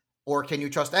 Or can you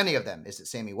trust any of them? Is it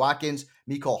Sammy Watkins?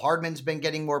 Mecole Hardman's been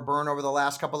getting more burn over the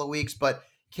last couple of weeks, but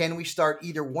can we start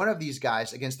either one of these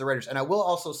guys against the Raiders? And I will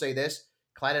also say this,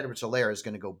 Clyde Edwards-Helaire is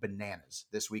going to go bananas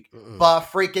this week.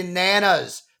 Freaking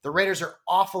nanas. The Raiders are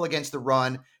awful against the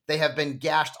run. They have been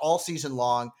gashed all season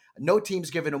long. No team's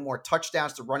given them more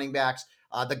touchdowns to running backs.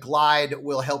 The glide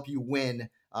will help you win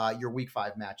your Week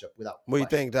 5 matchup without What do you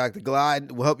think, Doc? The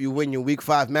glide will help you win your Week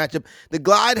 5 matchup. The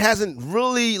glide hasn't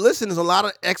really, there's a lot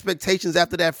of expectations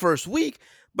after that first week,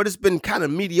 but it's been kind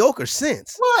of mediocre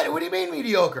since. What? What do you mean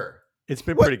mediocre? It's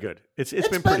been pretty good. It's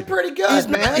been pretty good,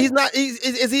 man.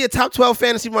 Is he a top 12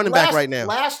 fantasy running back right now?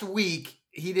 Last week,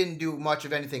 he didn't do much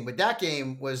of anything, but that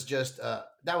game was just,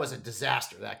 that was a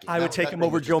disaster, that game. I would take him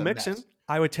over Joe Mixon.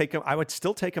 I would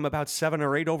still take him about 7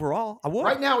 or 8 overall. I would.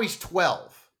 Right now, he's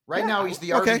 12. Right now, he's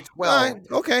the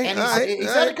RB12. Okay. And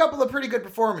he's had a couple of pretty good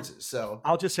performances. So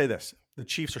I'll just say this. The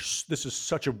Chiefs this is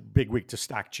such a big week to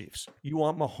stack Chiefs. You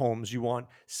want Mahomes, you want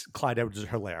Clyde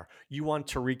Edwards-Helaire, you want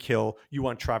Tyreek Hill, you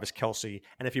want Travis Kelce.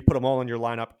 And if you put them all in your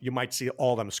lineup, you might see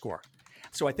all of them score.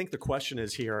 So I think the question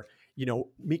is here,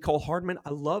 Mecole Hardman, I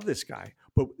love this guy,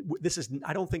 but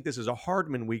I don't think this is a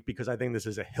Hardman week because I think this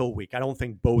is a Hill week. I don't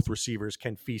think both receivers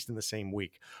can feast in the same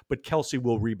week, but Kelce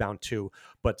will rebound too.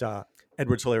 But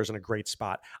Edwards-Helaire is in a great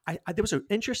spot. There was an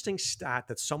interesting stat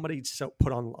that somebody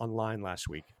put online last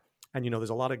week. And, there's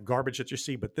a lot of garbage that you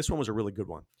see, but this one was a really good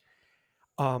one.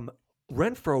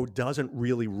 Renfrow doesn't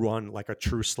really run like a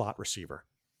true slot receiver.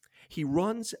 He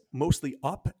runs mostly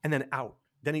up and then out.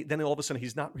 Then all of a sudden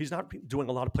he's not doing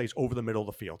a lot of plays over the middle of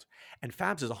the field. And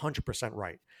Fabs is 100%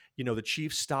 right. The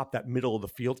Chiefs stopped that middle of the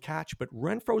field catch, but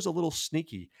Renfro's a little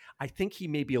sneaky. I think he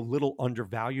may be a little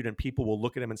undervalued, and people will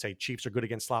look at him and say Chiefs are good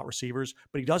against slot receivers,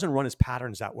 but he doesn't run his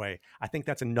patterns that way. I think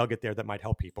that's a nugget there that might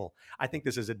help people. I think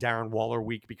this is a Darren Waller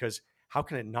week because how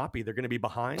can it not be? They're going to be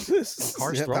behind.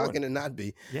 How can it not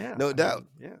be? Yeah, no doubt.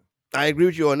 Yeah. I agree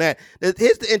with you on that.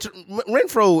 Here's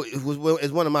Renfrow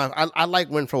is one of my. I like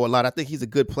Renfrow a lot. I think he's a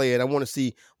good player, and I want to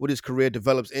see what his career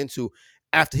develops into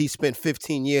after he spent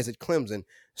 15 years at Clemson.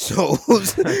 So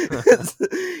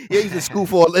yeah, he's in school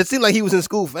for. It seemed like he was in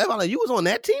school forever. Like, you was on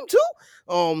that team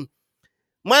too.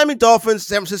 Miami Dolphins,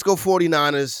 San Francisco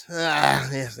 49ers.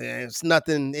 It's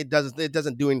nothing. It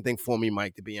doesn't do anything for me,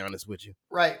 Mike, to be honest with you.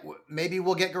 Right. Maybe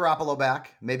we'll get Garoppolo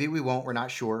back. Maybe we won't. We're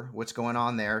not sure what's going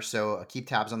on there. So keep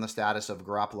tabs on the status of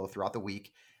Garoppolo throughout the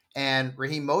week. And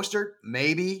Raheem Mostert,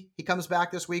 maybe he comes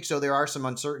back this week. So there are some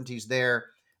uncertainties there.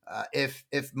 If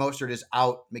Mostert is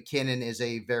out, McKinnon is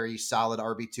a very solid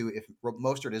RB2. If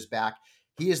Mostert is back,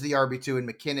 he is the RB2, and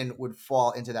McKinnon would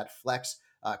fall into that flex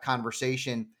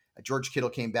conversation. George Kittle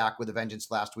came back with a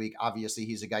vengeance last week. Obviously,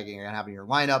 he's a guy you're going to have in your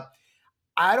lineup.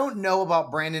 I don't know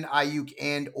about Brandon Ayuk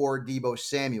and or Deebo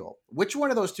Samuel. Which one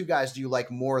of those two guys do you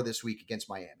like more this week against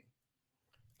Miami?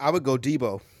 I would go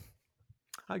Deebo.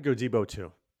 I'd go Deebo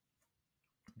too.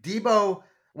 Deebo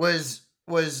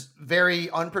was very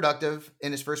unproductive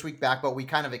in his first week back, but we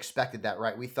kind of expected that,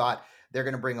 right? We thought they're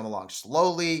going to bring him along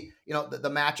slowly. The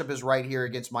matchup is right here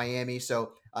against Miami.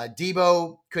 So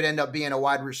Deebo could end up being a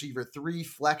wide receiver 3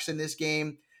 flex in this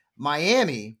game.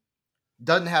 Miami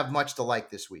doesn't have much to like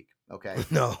this week. Okay.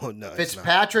 No.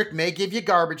 Fitzpatrick may give you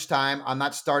garbage time. I'm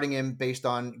not starting him based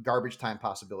on garbage time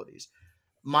possibilities.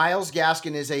 Myles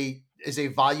Gaskin is a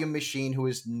volume machine who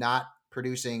is not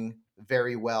producing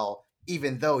very well,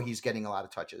 even though he's getting a lot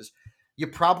of touches. You're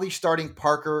probably starting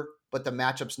Parker, but the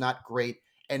matchup's not great.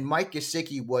 And Mike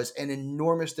Gesicki was an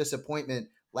enormous disappointment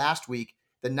last week.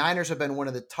 The Niners have been one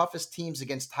of the toughest teams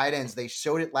against tight ends. They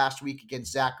showed it last week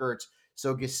against Zach Ertz.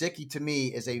 So Gesicki, to me,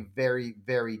 is a very,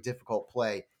 very difficult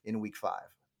play in Week 5.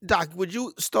 Doc, would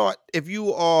you start, if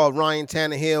you are Ryan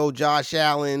Tannehill, Josh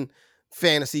Allen,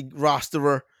 fantasy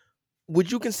rosterer, would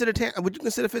you consider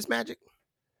Fitzmagic?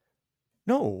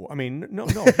 No, I mean, no.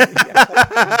 What the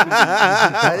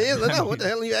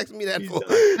hell are you asking me that for?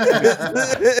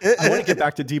 I want to get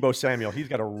back to Deebo Samuel. He's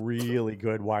got a really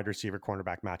good wide receiver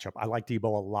cornerback matchup. I like Deebo a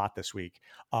lot this week.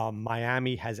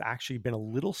 Miami has actually been a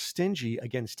little stingy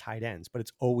against tight ends, but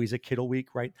it's always a Kittle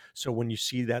week, right? So when you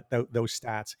see that those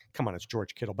stats, come on, it's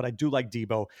George Kittle. But I do like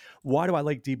Deebo. Why do I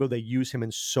like Deebo? They use him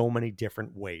in so many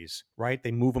different ways, right?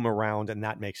 They move him around, and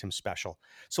that makes him special.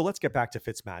 So let's get back to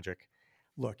Fitzmagic.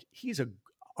 Look, he's a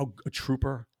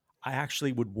trooper. I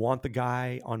actually would want the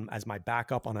guy as my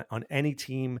backup on any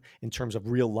team in terms of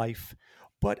real life.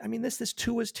 But I mean, this is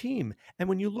Tua's team. And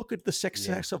when you look at the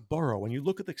success of Burrow, when you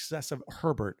look at the success of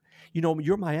Herbert,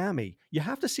 you're Miami. You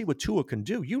have to see what Tua can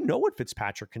do. You know what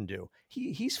Fitzpatrick can do.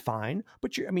 He's fine,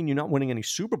 but you're not winning any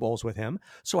Super Bowls with him.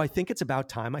 So I think it's about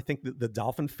time. I think the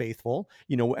Dolphin faithful,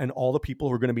 and all the people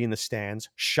who are going to be in the stands,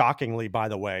 shockingly, by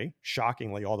the way,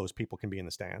 all those people can be in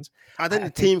the stands. I think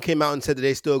the team came out and said that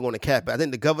they're still going to cap it. I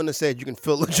think the governor said you can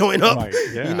fill the joint up. Right,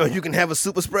 yeah. You can have a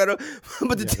super spreader,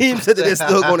 but the team said that they're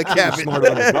still going to cap it.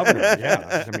 Smarter than the governor.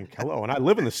 Yeah. I mean, hello. And I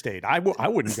live in the state. I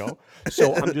wouldn't go.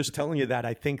 So I'm just telling you that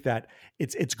I think that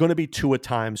it's going to be Tua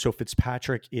time. So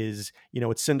Fitzpatrick is,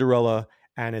 it's Cinderella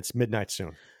and it's midnight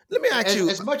soon. Let me ask you.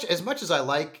 As much as I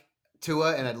like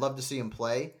Tua and I'd love to see him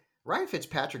play, Ryan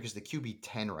Fitzpatrick is the QB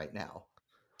 10 right now.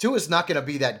 Tua's not going to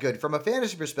be that good. From a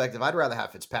fantasy perspective, I'd rather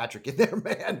have Fitzpatrick in there,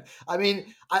 man. I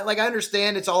mean, I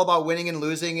understand it's all about winning and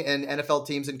losing, and NFL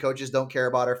teams and coaches don't care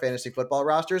about our fantasy football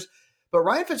rosters. But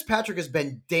Ryan Fitzpatrick has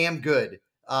been damn good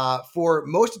for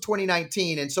most of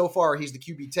 2019, and so far he's the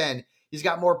QB 10. He's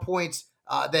got more points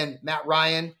than Matt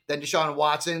Ryan, than Deshaun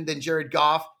Watson, than Jared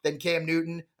Goff, than Cam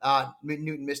Newton.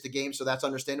 Newton missed a game, so that's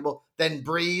understandable. Then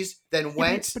Breeze, then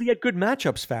Wentz. But he had good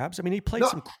matchups, Fabs. I mean, he played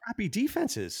some crappy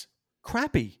defenses.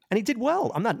 Crappy. And he did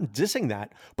well. I'm not dissing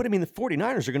that. But I mean, the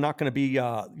 49ers are not going to be,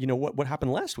 what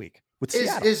happened last week with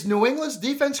Seattle. Is New England's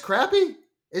defense crappy?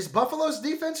 Is Buffalo's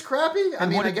defense crappy? I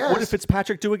guess. What did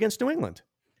Fitzpatrick do against New England?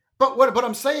 But what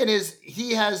I'm saying is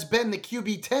he has been the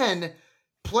QB 10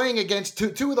 playing against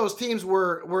two of those teams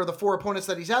were the four opponents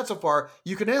that he's had so far.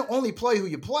 You can only play who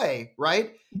you play,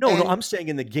 right? No, I'm saying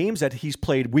in the games that he's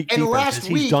played weak defenses,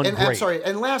 he's done great.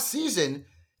 And last season,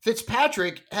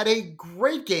 Fitzpatrick had a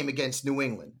great game against New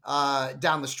England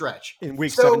down the stretch. In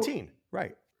week 17,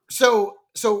 right. So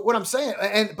what I'm saying,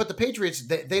 but the Patriots,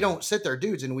 they don't sit their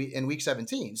dudes in week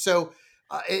 17. So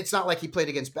it's not like he played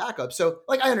against backup. So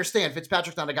I understand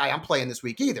Fitzpatrick's not a guy I'm playing this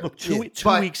week either. Look, two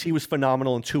weeks he was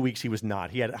phenomenal, and 2 weeks he was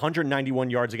not. He had 191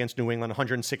 yards against New England,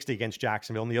 160 against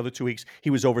Jacksonville. And the other 2 weeks he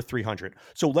was over 300.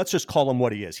 So let's just call him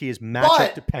what he is. He is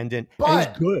matchup dependent, and he's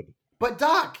good. But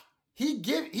Doc,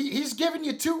 he's given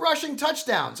you 2 rushing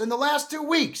touchdowns in the last 2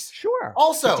 weeks. Sure.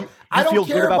 Also, I don't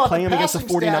care about playing him against the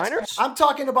 49ers. I'm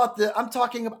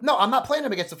not playing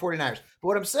him against the 49ers. But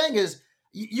what I'm saying is,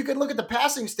 you can look at the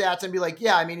passing stats and be like,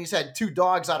 yeah, I mean, he's had 2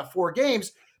 dogs out of 4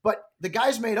 games, but the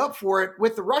guy's made up for it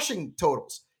with the rushing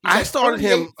totals. I started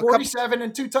him 47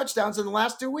 and 2 touchdowns in the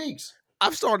last 2 weeks.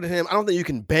 I've started him. I don't think you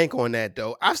can bank on that,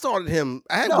 though. I started him.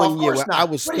 I had 1 year where I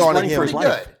was starting him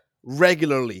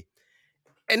regularly.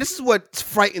 And this is what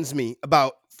frightens me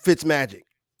about Fitzmagic.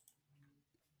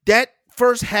 That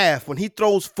first half when he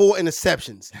throws 4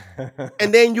 interceptions,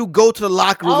 and then you go to the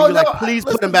locker room and you're like, please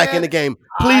put him back in the game.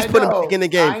 Please put him back in the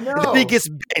game. And then he gets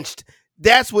benched.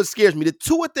 That's what scares me. The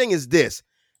Tua thing is this.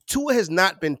 Tua has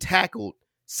not been tackled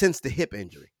since the hip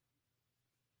injury.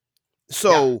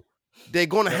 So they're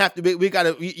going to have to be,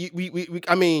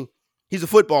 I mean, he's a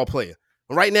football player.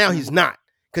 Right now he's not,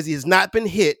 because he has not been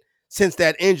hit since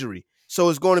that injury. So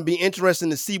it's going to be interesting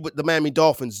to see what the Miami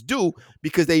Dolphins do,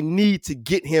 because they need to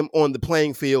get him on the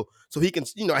playing field so he can,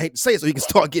 I hate to say it, so he can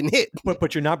start getting hit.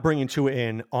 But you're not bringing Tua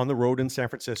in on the road in San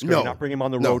Francisco. No. You're not bringing him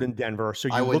on the road in Denver. So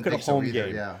you look at a home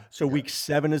game. Yeah. So week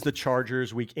 7 is the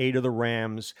Chargers. Week 8 are the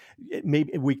Rams.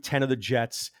 Maybe week 10 are the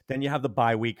Jets. Then you have the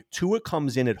bye week. Tua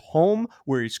comes in at home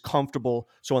where he's comfortable.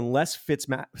 So unless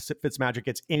Fitzmagic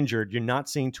gets injured, you're not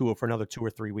seeing Tua for another 2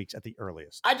 or 3 weeks at the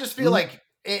earliest. I just feel like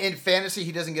in fantasy,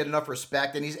 he doesn't get enough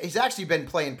respect, and he's actually been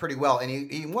playing pretty well, and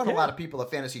he won a lot of people a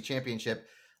fantasy championship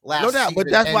last season. No doubt, but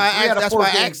that's why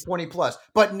I asked 20 plus.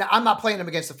 But I'm not playing him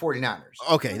against the 49ers.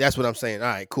 Okay, that's what I'm saying. All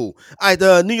right, cool. All right,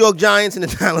 the New York Giants and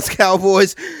the Dallas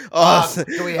Cowboys.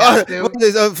 Do we have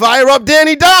to? Fire up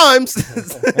Danny Dimes.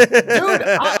 Dude,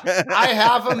 I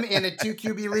have him in a 2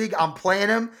 QB league. I'm playing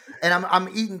him, and I'm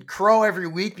eating crow every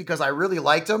week because I really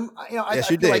liked him. I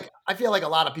feel like a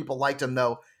lot of people liked him,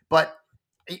 though, but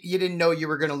you didn't know you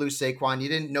were going to lose Saquon. You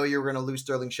didn't know you were going to lose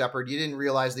Sterling Shepard. You didn't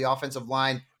realize the offensive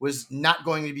line was not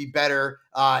going to be better.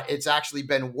 It's actually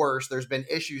been worse. There's been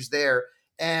issues there.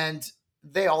 And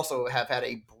they also have had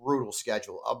a brutal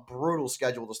schedule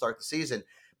to start the season.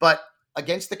 But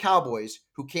against the Cowboys,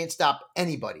 who can't stop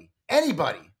anybody,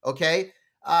 okay?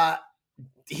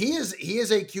 He is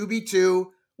a QB2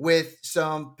 with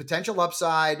some potential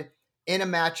upside in a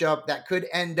matchup that could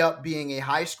end up being a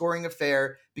high-scoring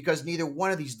affair because neither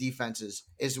one of these defenses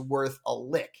is worth a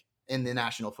lick in the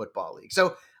National Football League.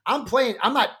 So I'm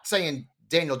not saying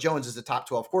Daniel Jones is the top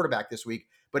 12 quarterback this week,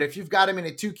 but if you've got him in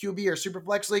a 2 QB or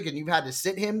Superflex league and you've had to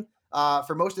sit him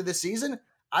for most of this season,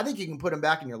 I think you can put him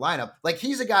back in your lineup. Like,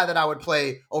 he's a guy that I would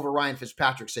play over Ryan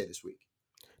Fitzpatrick, say, this week.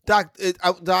 Doc,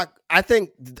 I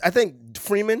think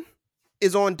Freeman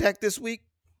is on deck this week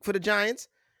for the Giants.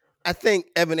 I think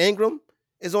Evan Ingram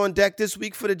is on deck this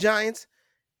week for the Giants.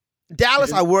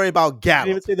 Dallas, I worry about Gallup. I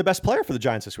didn't even say the best player for the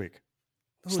Giants this week.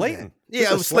 Who's Slayton. That?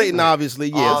 Yeah, it was Slayton, obviously.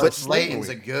 Yeah, but Slayton's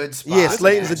a good spot. Yeah,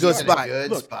 Slayton's a good spot.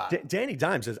 Look, Danny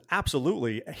Dimes is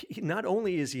absolutely. Not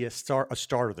only is he a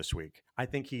starter this week, I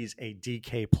think he's a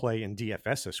DK play in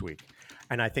DFS this week,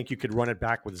 and I think you could run it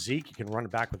back with Zeke. You can run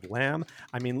it back with Lamb.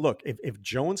 I mean, look, if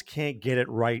Jones can't get it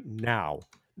right now,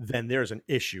 then there's an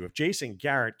issue. If Jason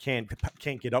Garrett can't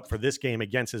get up for this game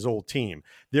against his old team,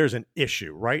 there's an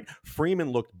issue, right?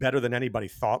 Freeman looked better than anybody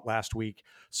thought last week.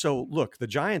 So look, the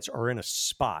Giants are in a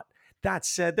spot. That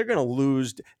said, they're going to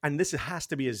lose, and this has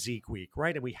to be a Zeke week,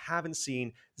 right? And we haven't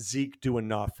seen Zeke do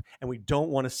enough, and we don't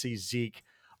want to see Zeke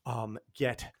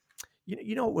get,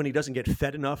 when he doesn't get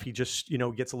fed enough, he just,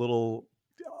 gets a little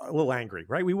angry,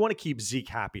 right? We want to keep Zeke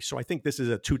happy. So I think this is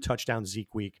a 2-touchdown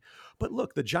Zeke week. But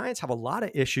look, the Giants have a lot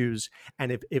of issues.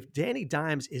 And if Danny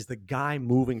Dimes is the guy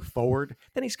moving forward,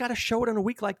 then he's got to show it in a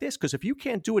week like this. Because if you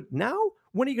can't do it now,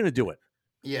 when are you going to do it?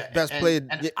 Yeah. Best player.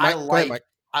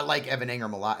 I like Evan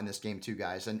Ingram a lot in this game too,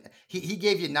 guys. And he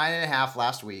gave you 9.5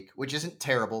 last week, which isn't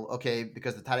terrible, okay,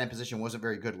 because the tight end position wasn't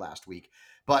very good last week.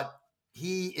 But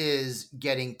he is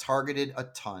getting targeted a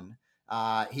ton.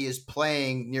 He is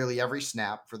playing nearly every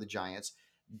snap for the Giants.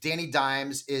 Danny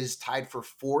Dimes is tied for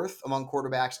 4th among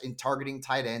quarterbacks in targeting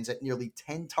tight ends at nearly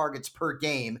 10 targets per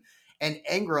game. And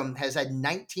Ingram has had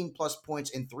 19 plus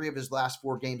points in 3 of his last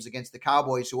 4 games against the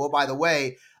Cowboys, who, oh, by the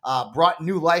way, brought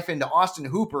new life into Austin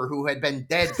Hooper, who had been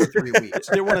dead for 3 weeks.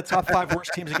 They're one of the top 5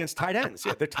 worst teams against tight ends.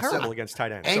 Yeah, they're terrible against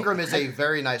tight ends. Ingram is a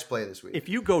very nice play this week. If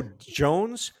you go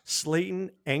Jones,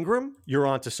 Slayton, Ingram, you're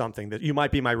onto something that you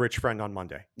might be my rich friend on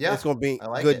Monday. Yeah, it's going to be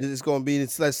good. It's going to be.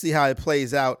 Let's see how it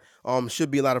plays out. Should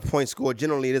be a lot of points scored.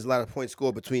 Generally, there's a lot of points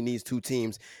scored between these two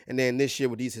teams. And then this year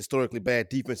with these historically bad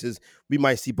defenses, we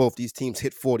might see both these teams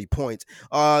hit 40 points.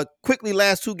 Quickly,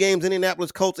 last 2 games,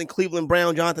 Indianapolis Colts and Cleveland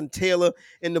Brown, Jonathan Taylor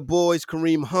and the boys,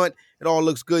 Kareem Hunt. It all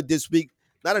looks good this week.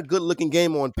 Not a good-looking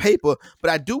game on paper,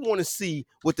 but I do want to see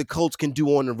what the Colts can do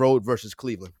on the road versus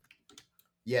Cleveland.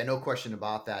 Yeah, no question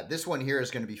about that. This one here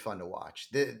is going to be fun to watch.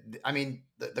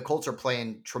 The Colts are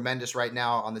playing tremendous right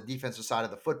now on the defensive side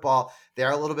of the football.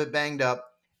 They're a little bit banged up,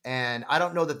 and I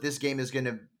don't know that this game is going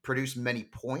to produce many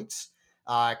points.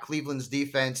 Cleveland's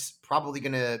defense probably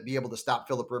going to be able to stop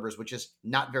Phillip Rivers, which is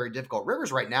not very difficult.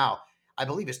 Rivers right now, I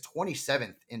believe, is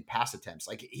 27th in pass attempts.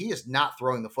 Like, he is not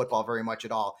throwing the football very much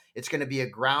at all. It's going to be a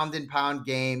ground and pound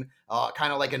game,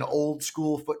 kind of like an old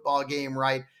school football game,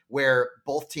 right? Where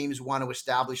both teams want to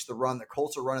establish the run. The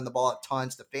Colts are running the ball a ton.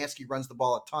 Stefanski runs the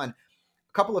ball a ton.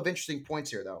 A couple of interesting points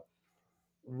here, though.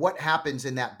 What happens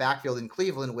in that backfield in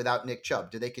Cleveland without Nick Chubb?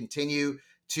 Do they continue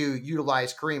to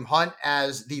utilize Kareem Hunt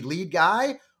as the lead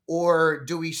guy? Or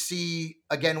do we see,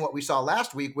 again, what we saw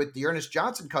last week with D'Ernest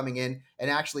Johnson coming in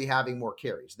and actually having more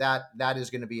carries? That is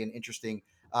going to be an interesting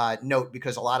note,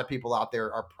 because a lot of people out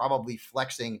there are probably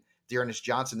flexing D'Ernest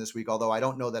Johnson this week, although I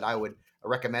don't know that I would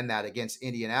recommend that against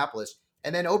Indianapolis.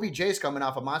 And then OBJ is coming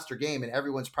off a monster game, and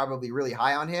everyone's probably really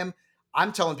high on him.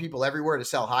 I'm telling people everywhere to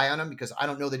sell high on him, because I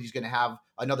don't know that he's going to have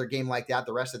another game like that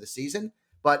the rest of the season.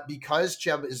 But because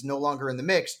Chubb is no longer in the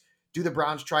mix, do the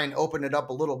Browns try and open it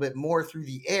up a little bit more through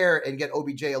the air and get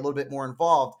OBJ a little bit more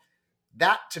involved?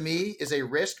 That, to me, is a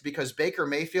risk, because Baker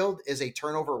Mayfield is a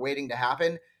turnover waiting to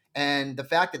happen. And the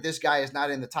fact that this guy is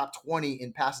not in the top 20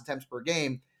 in pass attempts per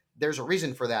game, there's a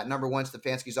reason for that. Number one,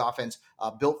 Stefanski's offense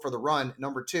built for the run.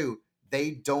 Number two,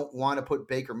 they don't want to put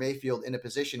Baker Mayfield in a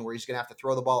position where he's going to have to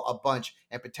throw the ball a bunch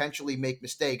and potentially make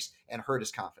mistakes and hurt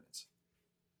his confidence.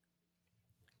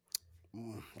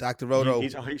 Dr. Roto.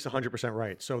 He's 100%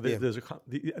 right. So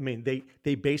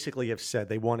they basically have said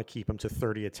they want to keep him to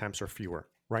 30 attempts or fewer,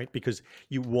 right? Because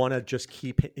you want to just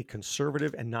keep it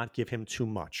conservative and not give him too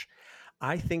much.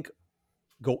 I think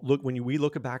we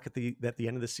look back at the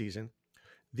end of the season,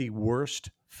 the worst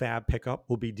fab pickup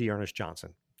will be D'Ernest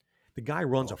Johnson. The guy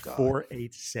runs a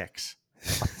 4.86.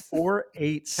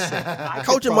 4.86.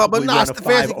 Coach him up, but nah,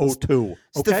 Stefanski.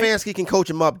 Stefanski can coach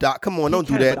him up, Doc. Come on, don't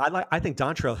do that. But I think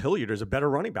Dontrell Hilliard is a better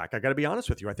running back. I got to be honest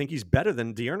with you. I think he's better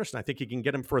than D'Ernest, and I think he can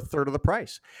get him for a third of the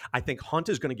price. I think Hunt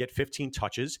is going to get 15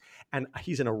 touches, and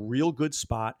he's in a real good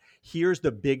spot. Here's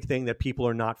the big thing that people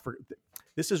are not for.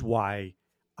 This is why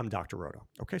I'm Dr. Roto.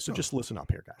 Okay, so just listen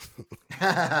up here,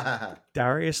 guys.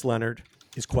 Darius Leonard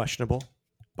is questionable.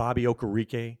 Bobby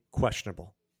Okereke,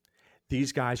 questionable.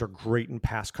 These guys are great in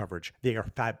pass coverage. They are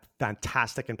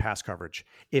fantastic in pass coverage.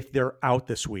 If they're out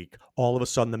this week, all of a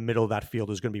sudden the middle of that field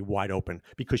is going to be wide open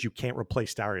because you can't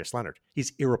replace Darius Leonard.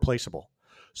 He's irreplaceable.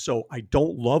 So I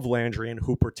don't love Landry and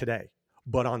Hooper today.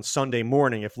 But on Sunday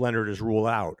morning, if Leonard is ruled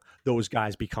out, those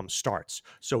guys become starts.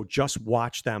 So just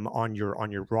watch them on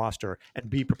your roster and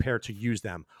be prepared to use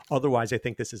them. Otherwise, I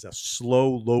think this is a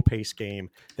slow, low-paced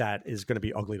game that is going to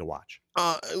be ugly to watch.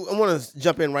 I want to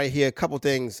jump in right here. A couple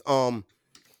things.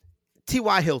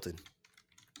 T.Y. Hilton.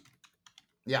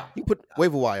 Yeah. You put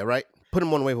waiver wire, right? Put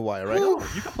him on waiver wire, right? No,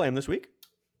 you can play him this week.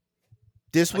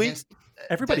 This week?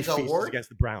 Everybody faces against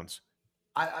the Browns.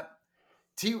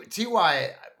 T.Y.,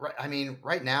 I mean,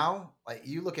 right now, like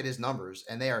you look at his numbers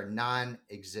and they are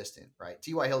non-existent, right?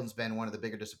 T.Y. Hilton's been one of the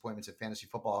bigger disappointments in fantasy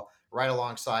football, right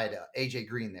alongside A.J.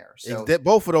 Green there. So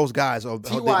both of those guys are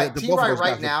T.Y.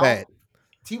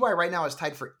 right now is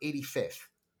tied for 85th.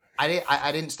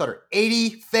 I didn't stutter.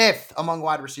 85th among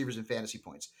wide receivers in fantasy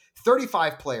points.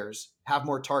 35 players have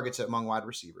more targets among wide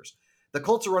receivers. The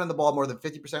Colts are running the ball more than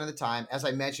 50% of the time. As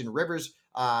I mentioned, Rivers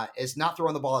is not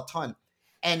throwing the ball a ton.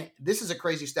 And this is a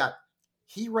crazy stat.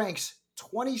 He ranks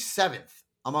 27th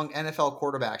among NFL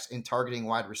quarterbacks in targeting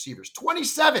wide receivers.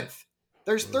 27th.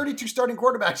 There's 32 starting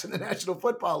quarterbacks in the National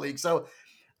Football League. So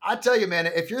I tell you, man,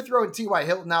 if you're throwing T.Y.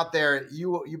 Hilton out there,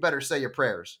 you better say your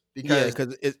prayers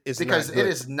because it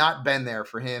has not been there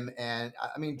for him. And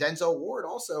I mean, Denzel Ward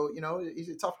also, he's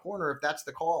a tough corner. If that's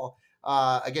the call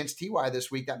against T.Y.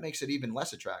 this week, that makes it even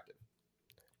less attractive.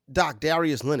 Doc,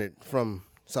 Darius Leonard from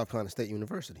South Carolina State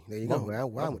University. There you go. Where I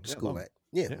went to school at.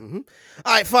 Yeah. Mm-hmm.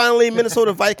 All right. Finally,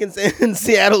 Minnesota Vikings and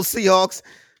Seattle Seahawks.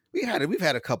 We've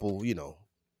had a couple.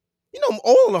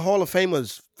 All of the Hall of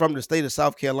Famers from the state of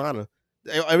South Carolina.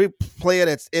 Every player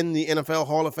that's in the NFL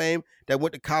Hall of Fame that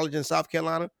went to college in South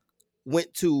Carolina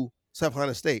went to South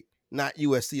Carolina State, not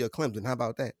USC or Clemson. How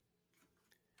about that?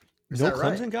 No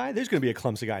Clemson guy? There's going to be a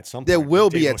Clemson guy at some point. There will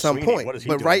be at some point.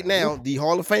 But right now, the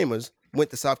Hall of Famers went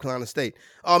to South Carolina State.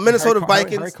 Minnesota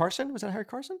Vikings. Harry Carson? Was that Harry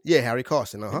Carson? Yeah, Harry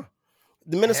Carson. Uh-huh.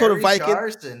 The Minnesota Vikings.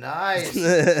 Carson, nice.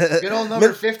 Good old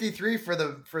number 53 for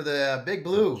the Big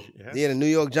Blue. Yeah, the New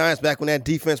York Giants back when that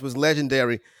defense was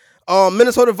legendary.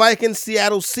 Minnesota Vikings,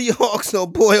 Seattle Seahawks. Oh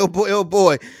boy, oh boy, oh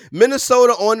boy.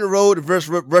 Minnesota on the road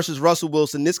versus Russell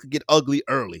Wilson. This could get ugly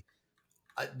early.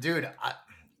 Dude,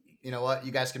 you know what?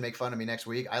 You guys can make fun of me next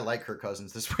week. I like Kirk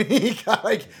Cousins this week.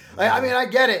 I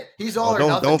get it. He's all or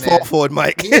nothing. Don't fall for it,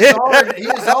 Mike. He is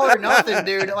all or nothing,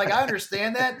 dude. Like, I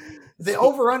understand that. The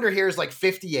over-under here is like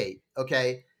 58,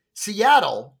 okay?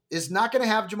 Seattle is not going to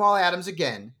have Jamal Adams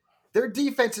again. Their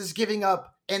defense is giving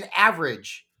up an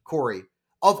average, Corey,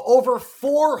 of over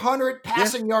 400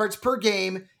 passing yards per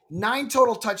game, 9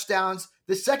 total touchdowns,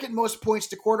 the second most points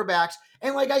to quarterbacks.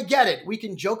 And, I get it. We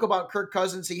can joke about Kirk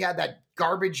Cousins. He had that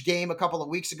garbage game a couple of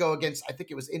weeks ago against, I think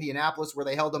it was Indianapolis, where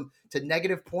they held him to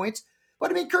negative points.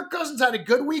 But, Kirk Cousins had a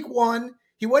good week 1.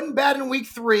 He wasn't bad in week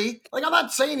 3. I'm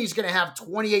not saying he's going to have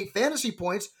 28 fantasy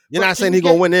points. You're not saying he's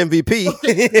going to win the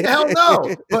MVP. Hell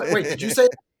no. But wait, did you say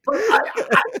I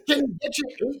can get you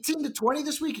 18 to 20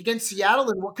 this week against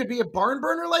Seattle and what could be a barn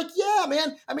burner? Yeah,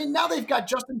 man. Now they've got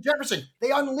Justin Jefferson.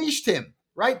 They unleashed him,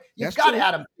 right? You've got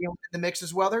Adam Thielen in the mix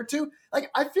as well there too.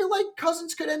 I feel like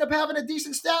Cousins could end up having a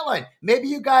decent stat line. Maybe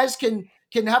you guys can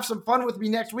have some fun with me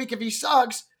next week if he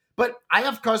sucks, but I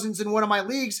have Cousins in one of my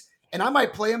leagues and I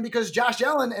might play him because Josh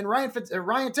Allen and Ryan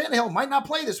Tannehill might not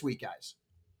play this week, guys.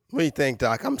 What do you think,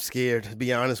 Doc? I'm scared, to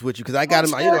be honest with you, because I got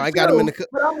him. I got him in the.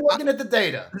 But I'm looking at the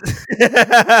data.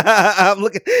 I'm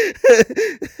looking.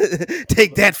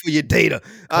 Take that for your data.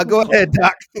 Go ahead,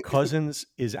 Doc. Cousins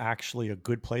is actually a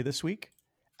good play this week,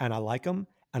 and I like him.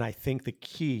 And I think the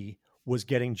key was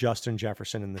getting Justin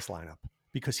Jefferson in this lineup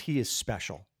because he is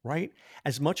special, right?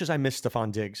 As much as I miss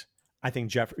Stephon Diggs, I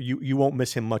think you won't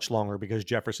miss him much longer because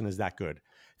Jefferson is that good.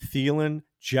 Thielen,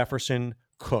 Jefferson,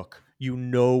 Cook. You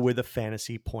know where the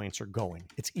fantasy points are going.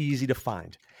 It's easy to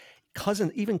find.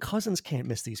 Even Cousins can't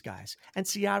miss these guys. And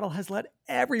Seattle has let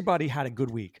everybody had a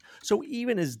good week. So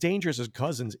even as dangerous as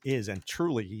Cousins is, and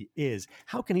truly he is,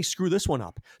 how can he screw this one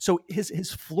up? So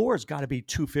his floor's got to be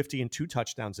 250 and 2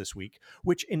 touchdowns this week,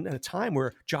 which in a time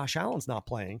where Josh Allen's not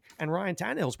playing and Ryan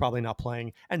Tannehill's probably not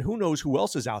playing, and who knows who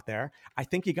else is out there, I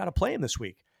think you got to play him this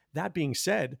week. That being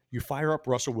said, you fire up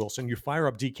Russell Wilson, you fire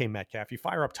up DK Metcalf, you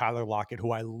fire up Tyler Lockett,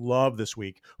 who I love this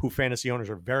week, who fantasy owners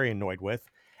are very annoyed with.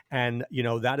 And,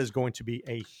 that is going to be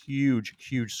a huge,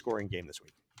 huge scoring game this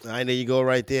week. All right, there you go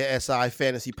right there. SI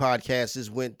Fantasy Podcast just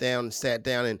went down and sat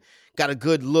down and got a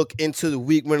good look into the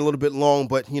week. Went a little bit long,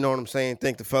 but you know what I'm saying?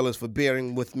 Thank the fellas for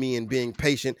bearing with me and being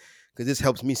patient, because this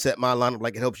helps me set my lineup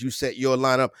like it helps you set your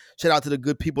lineup. Shout out to the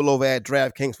good people over at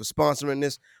DraftKings for sponsoring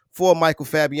this. For Michael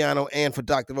Fabiano and for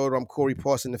Dr. Roto, I'm Corey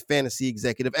Parson, the Fantasy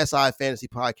Executive. SI Fantasy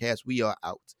Podcast, we are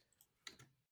out.